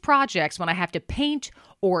latest projects, when I have to paint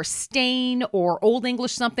or stain or Old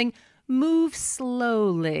English something, move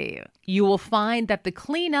slowly. You will find that the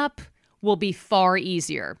cleanup will be far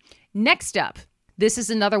easier. Next up, this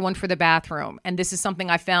is another one for the bathroom, and this is something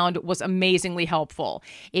I found was amazingly helpful.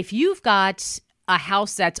 If you've got a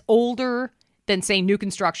house that's older than, say, new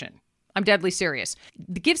construction, I'm deadly serious,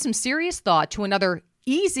 give some serious thought to another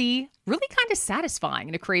easy, really kind of satisfying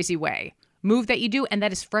in a crazy way move that you do, and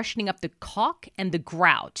that is freshening up the caulk and the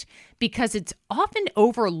grout, because it's often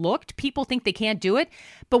overlooked. People think they can't do it,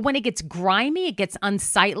 but when it gets grimy, it gets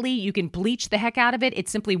unsightly, you can bleach the heck out of it. It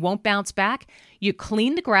simply won't bounce back. You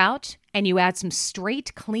clean the grout and you add some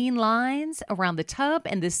straight, clean lines around the tub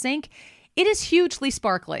and the sink. It is hugely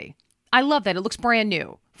sparkly. I love that. It looks brand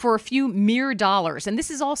new for a few mere dollars. And this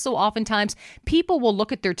is also oftentimes people will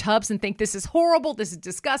look at their tubs and think, this is horrible. This is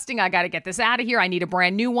disgusting. I got to get this out of here. I need a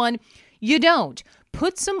brand new one. You don't.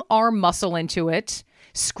 Put some arm muscle into it.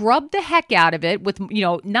 Scrub the heck out of it with,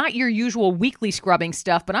 not your usual weekly scrubbing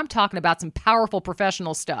stuff, but I'm talking about some powerful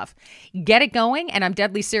professional stuff. Get it going, and I'm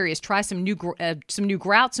deadly serious. Try some new grout, some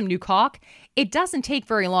new caulk. It doesn't take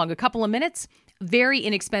very long, a couple of minutes. Very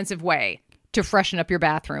inexpensive way to freshen up your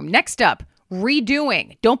bathroom. Next up,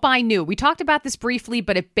 Redoing. Don't buy new. We talked about this briefly,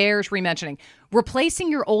 but it bears rementioning.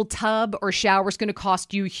 Replacing your old tub or shower is going to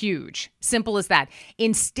cost you huge. Simple as that.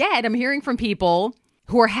 Instead, I'm hearing from people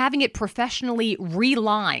who are having it professionally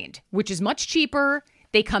relined, which is much cheaper.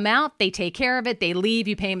 They come out, they take care of it, they leave,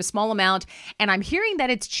 you pay them a small amount. And I'm hearing that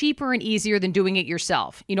it's cheaper and easier than doing it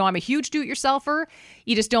yourself. You know, I'm a huge do-it-yourselfer.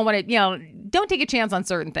 You just don't want to, don't take a chance on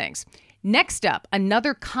certain things. Next up,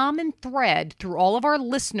 another common thread through all of our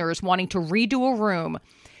listeners wanting to redo a room.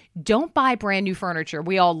 Don't buy brand new furniture.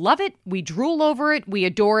 We all love it. We drool over it. We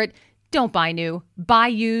adore it. Don't buy new. Buy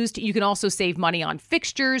used. You can also save money on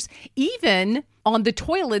fixtures, even on the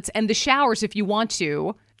toilets and the showers if you want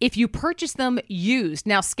to, if you purchase them used.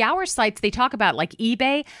 Now, scour sites they talk about like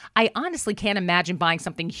eBay, I honestly can't imagine buying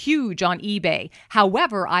something huge on eBay.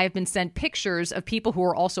 However, I have been sent pictures of people who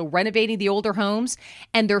are also renovating the older homes,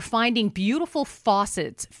 and they're finding beautiful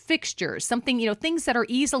faucets, fixtures, something, things that are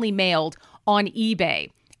easily mailed on eBay.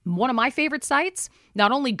 One of my favorite sites,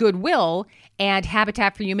 not only Goodwill and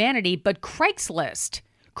Habitat for Humanity, but Craigslist.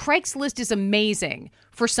 Craigslist is amazing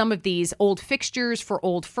for some of these old fixtures, for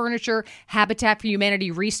old furniture. Habitat for Humanity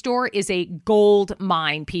Restore is a gold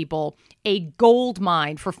mine, people. A gold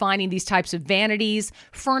mine for finding these types of vanities,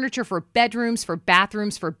 furniture for bedrooms, for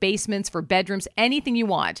bathrooms, for basements, for bedrooms, anything you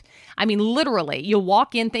want. I mean, literally, you'll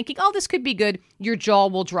walk in thinking, oh, this could be good. Your jaw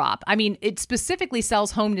will drop. I mean, it specifically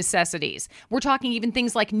sells home necessities. We're talking even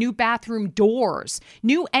things like new bathroom doors,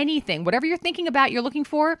 new anything. Whatever you're thinking about, you're looking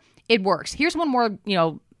for, it works. Here's one more,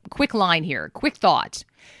 quick line here, quick thought.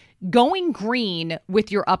 Going green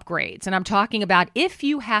with your upgrades. And I'm talking about if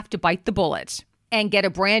you have to bite the bullet and get a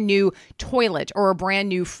brand new toilet or a brand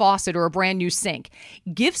new faucet or a brand new sink,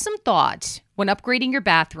 give some thought when upgrading your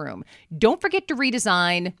bathroom. Don't forget to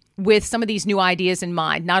redesign with some of these new ideas in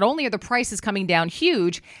mind. Not only are the prices coming down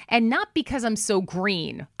huge, and not because I'm so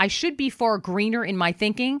green. I should be far greener in my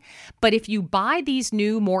thinking, but if you buy these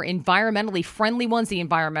new, more environmentally friendly ones, the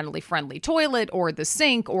environmentally friendly toilet or the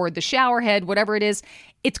sink or the shower head, whatever it is,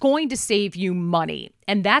 it's going to save you money.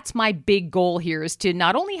 And that's my big goal here, is to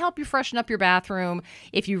not only help you freshen up your bathroom,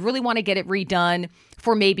 if you really want to get it redone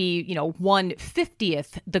for maybe,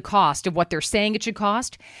 1/50th the cost of what they're saying it should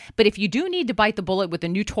cost. But if you do need to bite the bullet with a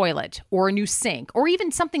new toilet or a new sink or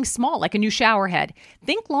even something small like a new shower head,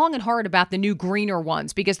 think long and hard about the new greener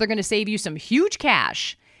ones, because they're going to save you some huge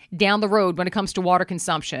cash down the road when it comes to water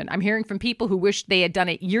consumption. I'm hearing from people who wish they had done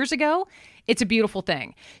it years ago. It's a beautiful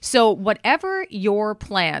thing. So whatever your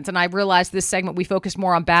plans, and I realize this segment we focused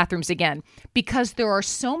more on bathrooms again, because there are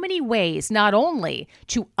so many ways not only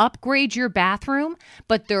to upgrade your bathroom,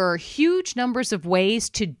 but there are huge numbers of ways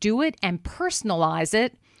to do it and personalize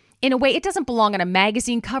it in a way. It doesn't belong on a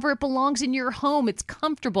magazine cover. It belongs in your home. It's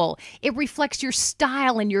comfortable. It reflects your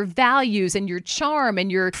style and your values and your charm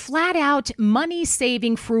and your flat out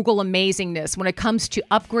money-saving frugal amazingness when it comes to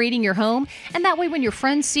upgrading your home. And that way, when your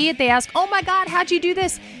friends see it, they ask, oh my God, how'd you do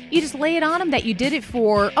this? You just lay it on them that you did it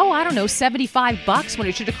for, $75 when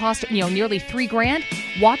it should have cost, nearly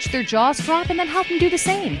 $3,000. Watch their jaws drop and then help them do the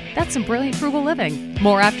same. That's some brilliant frugal living.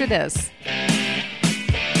 More after this.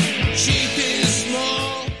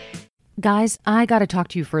 Guys, I got to talk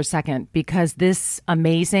to you for a second, because this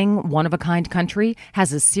amazing, one-of-a-kind country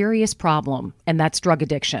has a serious problem, and that's drug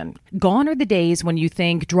addiction. Gone are the days when you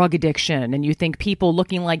think drug addiction and you think people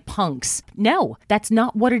looking like punks. No, that's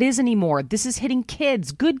not what it is anymore. This is hitting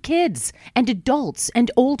kids, good kids, and adults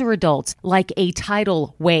and older adults like a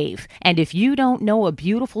tidal wave. And if you don't know a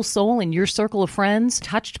beautiful soul in your circle of friends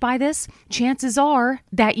touched by this, chances are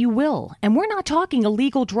that you will. And we're not talking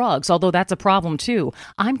illegal drugs, although that's a problem too.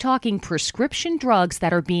 I'm talking prescription drugs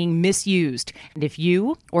that are being misused. And if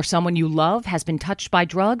you or someone you love has been touched by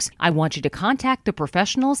drugs, I want you to contact the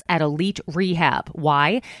professionals at Elite Rehab.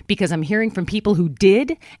 Why? Because I'm hearing from people who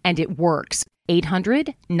did, and it works.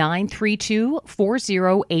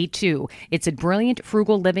 800-932-4082. It's at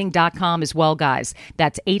brilliantfrugalliving.com as well, guys.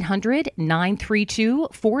 That's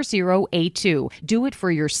 800-932-4082. Do it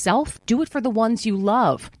for yourself. Do it for the ones you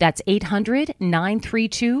love. That's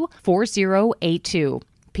 800-932-4082.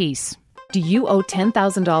 Peace. Do you owe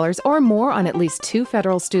 $10,000 or more on at least 2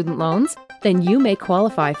 federal student loans? Then you may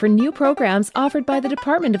qualify for new programs offered by the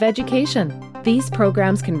Department of Education. These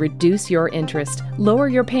programs can reduce your interest, lower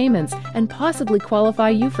your payments, and possibly qualify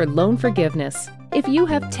you for loan forgiveness. If you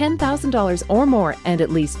have $10,000 or more and at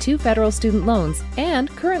least 2 federal student loans and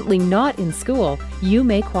currently not in school, you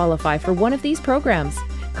may qualify for one of these programs.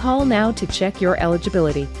 Call now to check your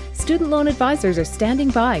eligibility. Student loan advisors are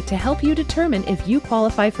standing by to help you determine if you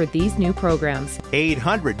qualify for these new programs.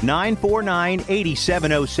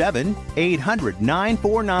 800-949-8707,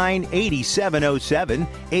 800-949-8707,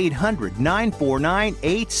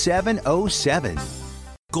 800-949-8707.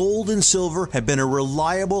 Gold and silver have been a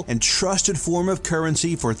reliable and trusted form of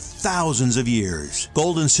currency for thousands of years.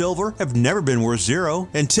 Gold and silver have never been worth zero,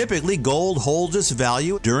 and typically gold holds its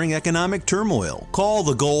value during economic turmoil. Call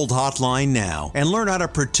the Gold Hotline now and learn how to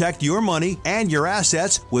protect your money and your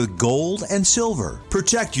assets with gold and silver.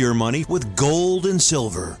 Protect your money with gold and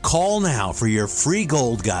silver. Call now for your free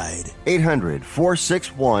gold guide.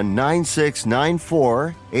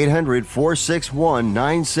 800-461-9694.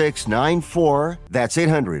 800-461-9694. That's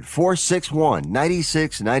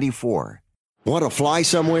 800-461-9694. Want to fly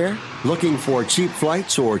somewhere? Looking for cheap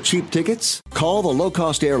flights or cheap tickets? Call the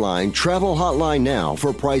low-cost airline travel hotline now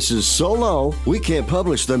for prices so low we can't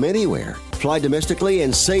publish them anywhere. Fly domestically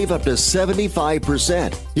and save up to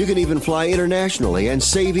 75%. You can even fly internationally and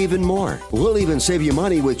save even more. We'll even save you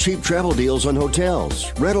money with cheap travel deals on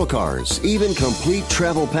hotels, rental cars, even complete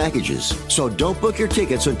travel packages. So don't book your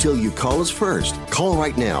tickets until you call us first. Call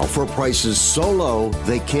right now for prices so low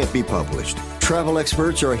they can't be published. Travel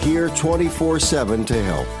experts are here 24/7 to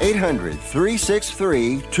help.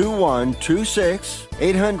 800-363-2126.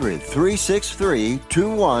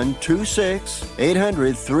 800-363-2126.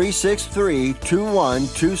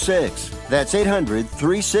 800-363-2126. That's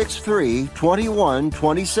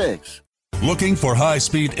 800-363-2126. Looking for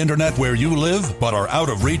high-speed internet where you live but are out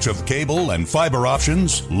of reach of cable and fiber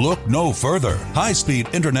options? Look no further. High-speed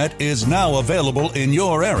internet is now available in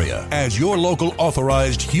your area, as your local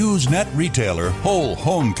authorized HughesNet retailer, Whole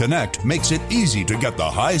Home Connect, makes it easy to get the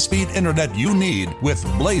high-speed internet you need with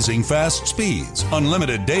blazing fast speeds,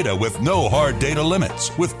 unlimited data with no hard data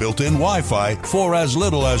limits, with built-in Wi-Fi for as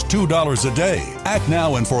little as $2 a day. Act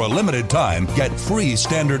now, and for a limited time, get free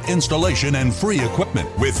standard installation and free equipment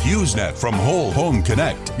with HughesNet from Whole Home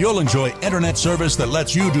Connect. You'll enjoy internet service that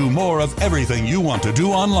lets you do more of everything you want to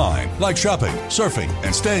do online, like shopping, surfing,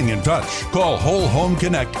 and staying in touch. Call Whole Home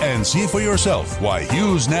Connect and see for yourself why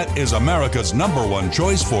HughesNet is America's #1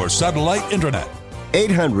 choice for satellite internet.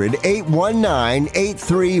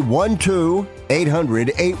 800-819-8312.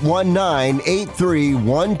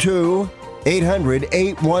 800-819-8312.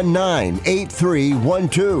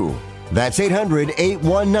 800-819-8312. That's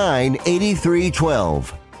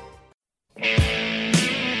 800-819-8312.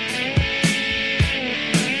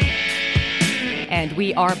 And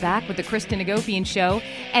we are back with the Kristen Hagopian Show.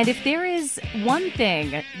 And if there is one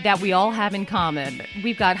thing that we all have in common,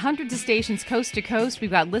 we've got hundreds of stations coast to coast.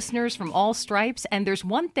 We've got listeners from all stripes. And there's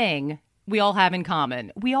one thing we all have in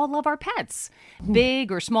common. We all love our pets.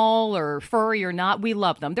 Big or small or furry or not, we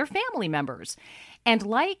love them. They're family members. And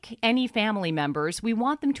like any family members, we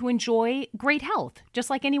want them to enjoy great health, just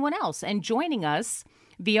like anyone else. And joining us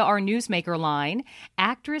via our Newsmaker line,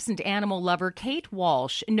 actress and animal lover Kate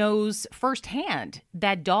Walsh knows firsthand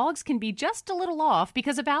that dogs can be just a little off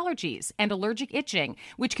because of allergies and allergic itching,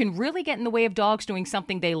 which can really get in the way of dogs doing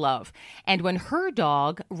something they love. And when her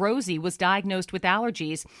dog, Rosie, was diagnosed with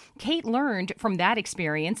allergies, Kate learned from that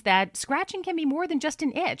experience that scratching can be more than just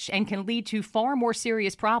an itch and can lead to far more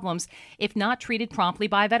serious problems if not treated promptly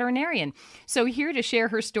by a veterinarian. So here to share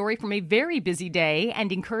her story from a very busy day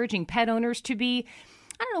and encouraging pet owners to be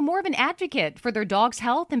more of an advocate for their dog's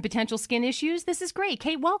health and potential skin issues. This is great.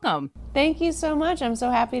 Kate, welcome. Thank you so much. I'm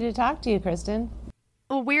so happy to talk to you, Kristen.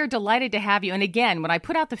 Well, we're delighted to have you. And again, when I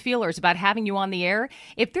put out the feelers about having you on the air,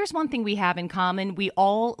 if there's one thing we have in common, we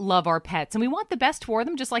all love our pets and we want the best for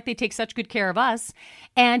them, just like they take such good care of us.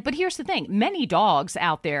 But here's the thing. Many dogs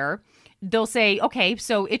out there, they'll say, okay,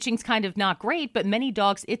 so itching's kind of not great, but many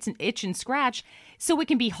dogs itch and scratch. So it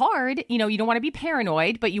can be hard. You don't want to be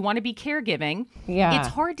paranoid, but you want to be caregiving. Yeah. It's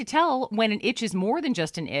hard to tell when an itch is more than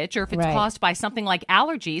just an itch or if it's caused by something like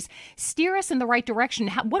allergies. Steer us in the right direction.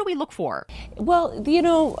 What do we look for? Well,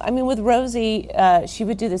 with Rosie, she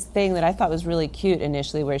would do this thing that I thought was really cute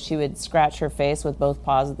initially where she would scratch her face with both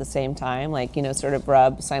paws at the same time, sort of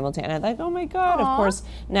rub simultaneously. I'm like, oh my God. Aww. Of course,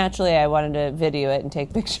 naturally, I wanted to video it and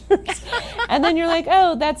take pictures. And then you're like,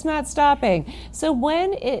 oh, that's not stopping. So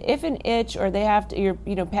if an itch or they have to, your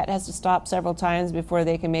pet has to stop several times before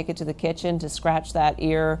they can make it to the kitchen to scratch that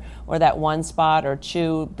ear or that one spot or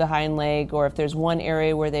chew the hind leg, or if there's one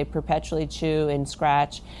area where they perpetually chew and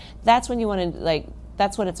scratch, that's when you want to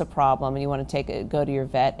that's when it's a problem, and you want to go to your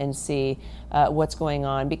vet and see what's going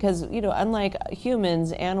on. Because, unlike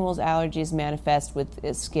humans, animals' allergies manifest with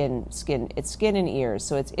skin. It's skin and ears.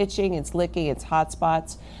 So it's itching, it's licking, it's hot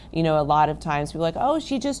spots. A lot of times people are like, oh,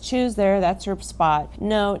 she just chews there, that's her spot.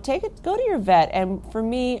 No, go to your vet. And for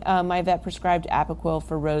me, my vet prescribed Apoquel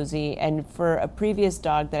for Rosie, and for a previous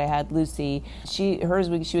dog that I had, Lucy, she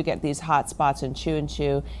would get these hot spots and chew,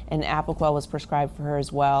 and Apoquel was prescribed for her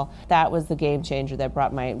as well. That was the game changer that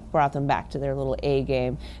brought them back to their little A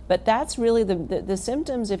game. But that's really the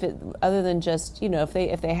symptoms. Other than just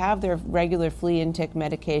if they have their regular flea and tick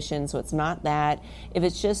medication, so it's not that. If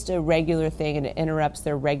it's just a regular thing and it interrupts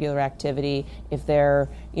their regular activity, if they're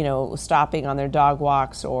stopping on their dog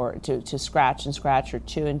walks or to scratch or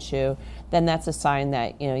chew, then that's a sign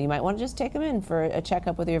that you might want to just take them in for a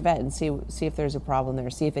checkup with your vet and see if there's a problem there,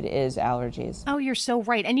 see if it is allergies. Oh, you're so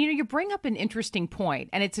right. And you bring up an interesting point,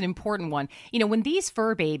 and it's an important one. When these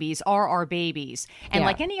fur babies are our babies, and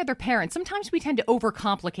like any other parent, sometimes we tend to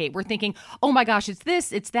overcomplicate. We're thinking, oh my gosh, it's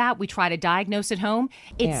this, it's that. We try to diagnose at home.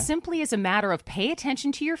 It simply is a matter of pay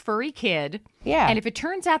attention to your furry kid. Yeah. And if it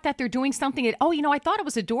turns out that they're doing something that, I thought it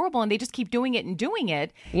was adorable, and they just keep doing it,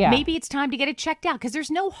 maybe it's time to get it checked out, because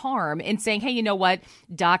there's no harm in saying, hey, you know what,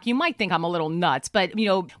 doc, you might think I'm a little nuts, but,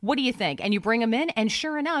 what do you think? And you bring them in, and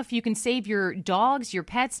sure enough, you can save your dogs, your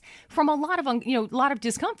pets from a lot of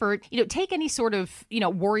discomfort. Take any sort of,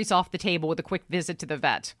 worries off the table with a quick visit to the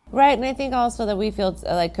vet. Right. And I think also that we feel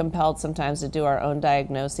like compelled sometimes to do our own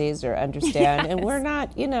diagnoses or understand. Yes. And we're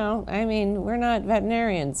not, we're not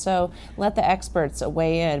veterinarians. So let the experts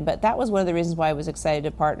weigh in. But that was one of the reasons why I was excited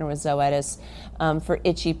to partner with Zoetis for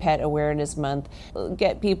Itchy Pet Awareness Month.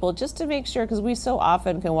 Get people just to make sure, because we so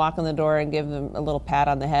often can walk in the door and give them a little pat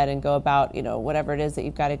on the head and go about, whatever it is that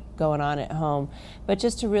you've got going on at home. But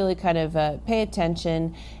just to really kind of pay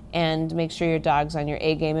attention and make sure your dog's on your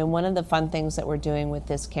A game. And one of the fun things that we're doing with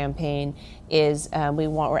this campaign is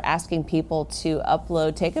we're asking people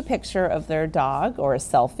to take a picture of their dog or a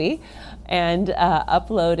selfie and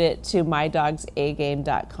upload it to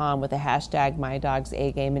mydogsagame.com with the hashtag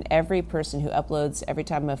mydogsagame. And every person who every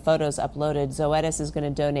time a photo is uploaded, Zoetis is going to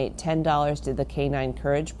donate $10 to the Canine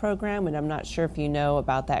Courage program. And I'm not sure if you know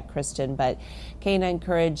about that, Kristen, but Canine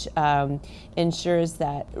Courage ensures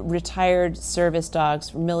that retired service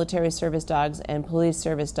dogs, military service dogs, and police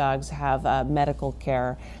service dogs have medical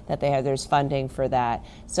care that they have. There's funding for that.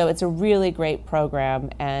 So it's a really great program.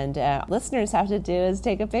 And listeners have to do is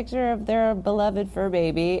take a picture of their beloved fur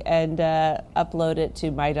baby and upload it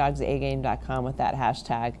to mydogsagame.com with that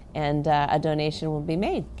hashtag. And a donation will be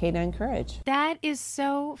made. Canine Courage. That is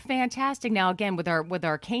so fantastic. Now, again, with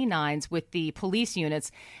our canines, with the police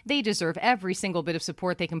units, they deserve every single bit of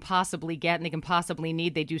support they can possibly get and they can possibly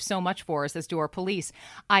need. They do so much for us, as do our police.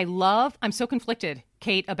 I'm so conflicted,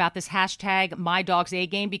 Kate, about this hashtag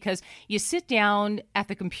MyDogsAGame, because you sit down at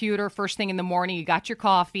the computer first thing in the morning, you got your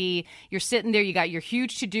coffee, you're sitting there, you got your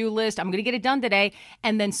huge to-do list, I'm going to get it done today,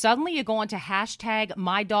 and then suddenly you go on to hashtag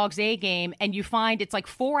MyDogsAGame, and you find it's like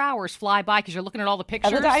 4 hours fly by because you're looking at all the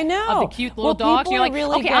pictures of the cute little dogs, and you're like,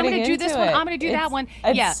 really okay, I'm going to do this one, I'm going to do that one.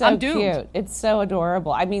 It's so I'm doomed. Cute. It's so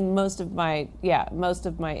adorable. I mean, most of my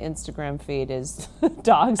Instagram feed is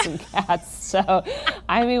dogs and cats, so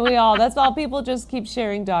I mean, that's all people just keep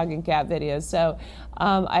sharing dog and cat videos. So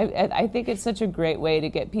I think it's such a great way to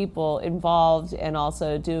get people involved and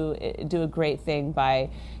also do a great thing by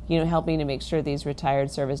helping to make sure these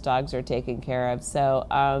retired service dogs are taken care of. So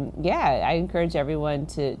I encourage everyone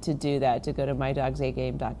to do that, to go to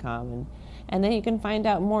mydogsagame.com and then you can find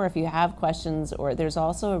out more if you have questions, or there's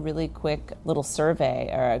also a really quick little survey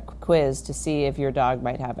or a quiz to see if your dog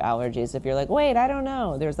might have allergies. If you're like, wait, I don't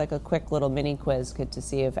know, there's like a quick little mini quiz to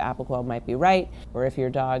see if Apoquel might be right or if your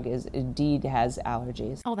dog indeed has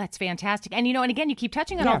allergies. Oh, that's fantastic. And and again, you keep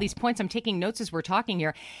touching on all these points. I'm taking notes as we're talking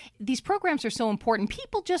here. These programs are so important.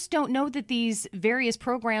 People just don't know that these various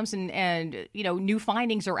programs and new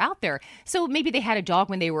findings are out there. So maybe they had a dog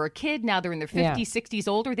when they were a kid, now they're in their 50s, 60s,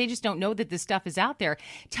 older. They just don't know that this stuff is out there.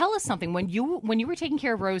 Tell us something. When you were taking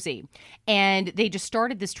care of Rosie and they just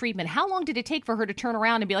started this treatment, how long did it take for her to turn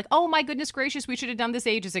around and be like, oh my goodness gracious, we should have done this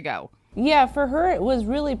ages ago? Yeah, for her it was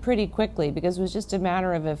really pretty quickly, because it was just a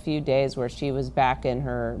matter of a few days where she was back in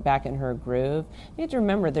her groove. You have to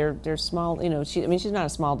remember they're small. She's not a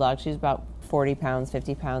small dog. She's about 40 pounds,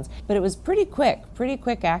 50 pounds, but it was pretty quick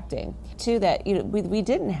acting. Too, that we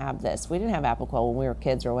didn't have this. We didn't have Apoquel when we were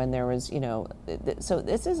kids, or when there was so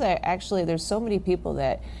this is actually, there's so many people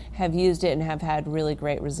that have used it and have had really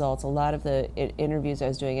great results. A lot of the interviews I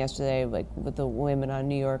was doing yesterday, like with the women on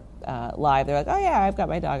New York live, they're like, oh yeah, I've got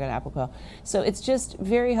my dog on Apoquel. So it's just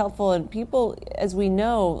very helpful. And people, as we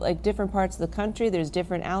know, like different parts of the country, there's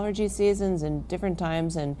different allergy seasons and different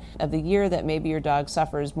times of the year that maybe your dog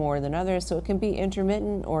suffers more than others. So it can be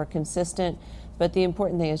intermittent or consistent. But the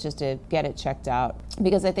important thing is just to get it checked out.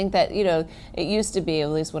 Because I think that, it used to be, at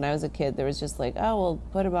least when I was a kid, there was just like, oh, well,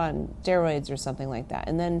 put him on steroids or something like that.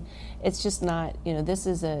 And then it's just not, this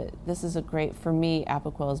is a great, for me,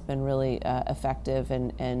 Apoquel has been really effective.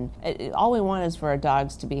 And all we want is for our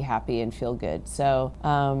dogs to be happy and feel good. So,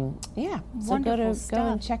 so go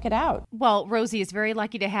and check it out. Well, Rosie is very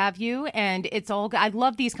lucky to have you. And it's all, I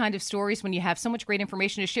love these kind of stories when you have so much great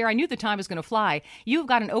information to share. I knew the time was going to fly. You've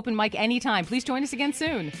got an open mic anytime. Please join us again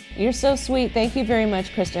soon. You're so sweet. Thank you very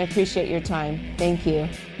much, Kristen. I appreciate your time. Thank you.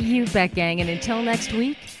 You bet, gang. And until next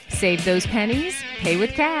week, save those pennies, pay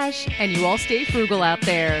with cash, and you all stay frugal out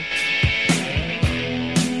there.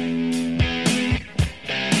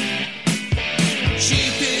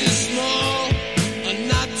 Cheap is small and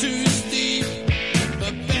not too steep,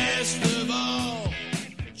 but best of all.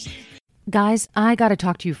 Guys, I got to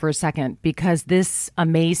talk to you for a second because this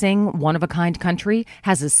amazing, one-of-a-kind country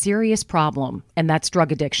has a serious problem, and that's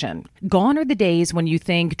drug addiction. Gone are the days when you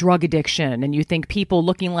think drug addiction and you think people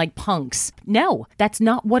looking like punks. No, that's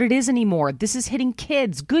not what it is anymore. This is hitting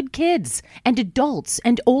kids, good kids, and adults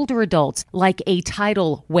and older adults like a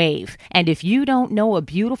tidal wave. And if you don't know a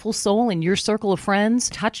beautiful soul in your circle of friends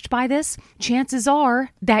touched by this, chances are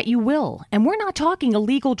that you will. And we're not talking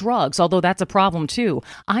illegal drugs, although that's a problem too.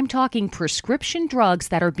 I'm talking prescription drugs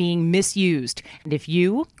that are being misused. And if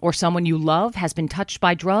you or someone you love has been touched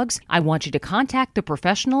by drugs, I want you to contact the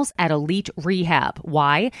professionals at Elite Rehab.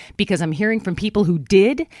 Why? Because I'm hearing from people who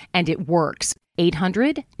did, and it works.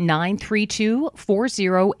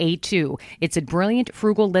 800-932-4082. It's at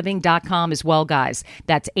brilliantfrugalliving.com as well, guys.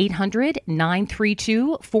 That's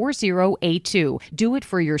 800-932-4082. Do it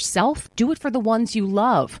for yourself. Do it for the ones you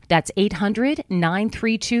love. That's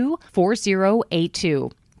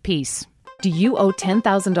 800-932-4082. Peace. Do you owe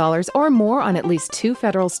 $10,000 or more on at least 2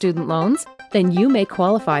 federal student loans? Then you may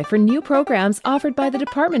qualify for new programs offered by the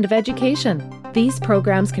Department of Education. These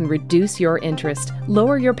programs can reduce your interest,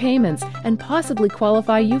 lower your payments, and possibly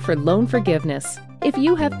qualify you for loan forgiveness. If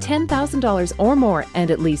you have $10,000 or more and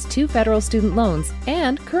at least 2 federal student loans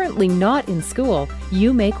and currently not in school,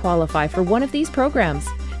 you may qualify for one of these programs.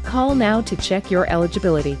 Call now to check your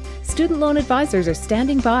eligibility. Student loan advisors are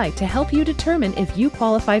standing by to help you determine if you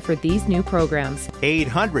qualify for these new programs.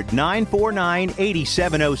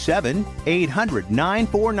 800-949-8707.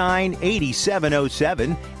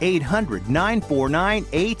 800-949-8707.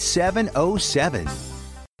 800-949-8707.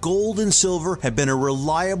 Gold and silver have been a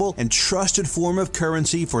reliable and trusted form of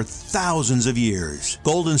currency for thousands of years.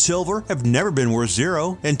 Gold and silver have never been worth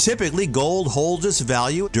zero, and typically gold holds its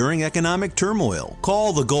value during economic turmoil.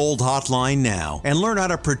 Call the Gold Hotline now and learn how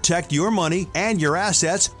to protect your money and your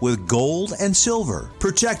assets with gold and silver.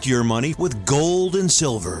 Protect your money with gold and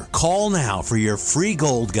silver. Call now for your free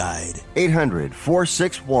gold guide.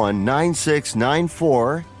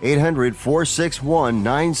 800-461-9694.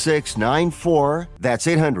 800-461-9694. That's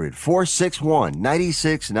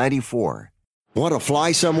 800-461-9694. Want to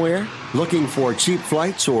fly somewhere? Looking for cheap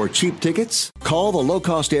flights or cheap tickets? Call the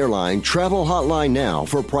low-cost airline travel hotline now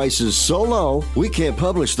for prices so low we can't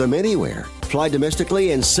publish them anywhere. Fly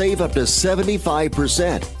domestically and save up to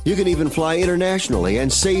 75%. You can even fly internationally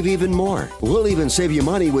and save even more. We'll even save you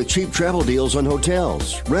money with cheap travel deals on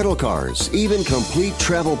hotels, rental cars, even complete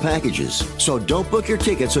travel packages. So don't book your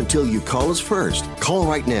tickets until you call us first. Call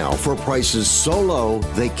right now for prices so low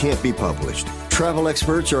they can't be published. Travel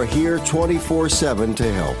experts are here 24/7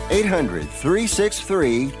 to help.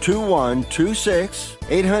 800-363-2126.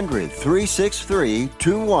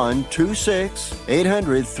 800-363-2126.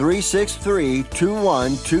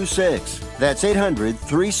 800-363-2126. That's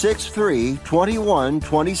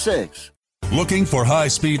 800-363-2126. Looking for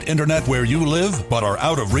high-speed internet where you live but are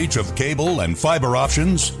out of reach of cable and fiber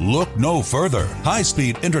options? Look no further.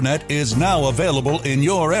 High-speed internet is now available in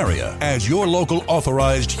your area as your local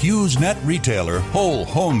authorized HughesNet retailer, Whole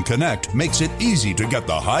Home Connect, makes it easy to get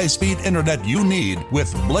the high-speed internet you need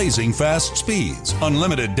with blazing fast speeds,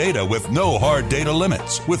 unlimited data with no hard data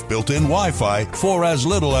limits, with built-in Wi-Fi for as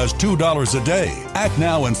little as $2 a day. Act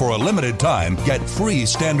now and for a limited time, get free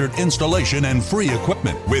standard installation and free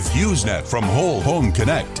equipment with HughesNet from Whole Home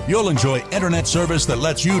Connect. You'll enjoy internet service that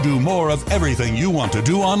lets you do more of everything you want to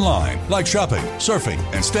do online, like shopping, surfing,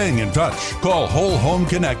 and staying in touch. Call Whole Home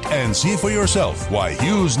Connect and see for yourself why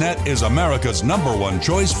HughesNet is America's #1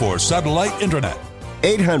 choice for satellite internet.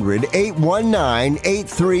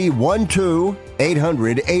 800-819-8312.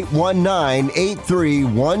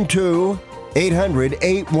 800-819-8312.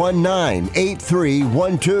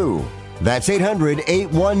 800-819-8312. That's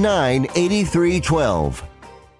 800-819-8312.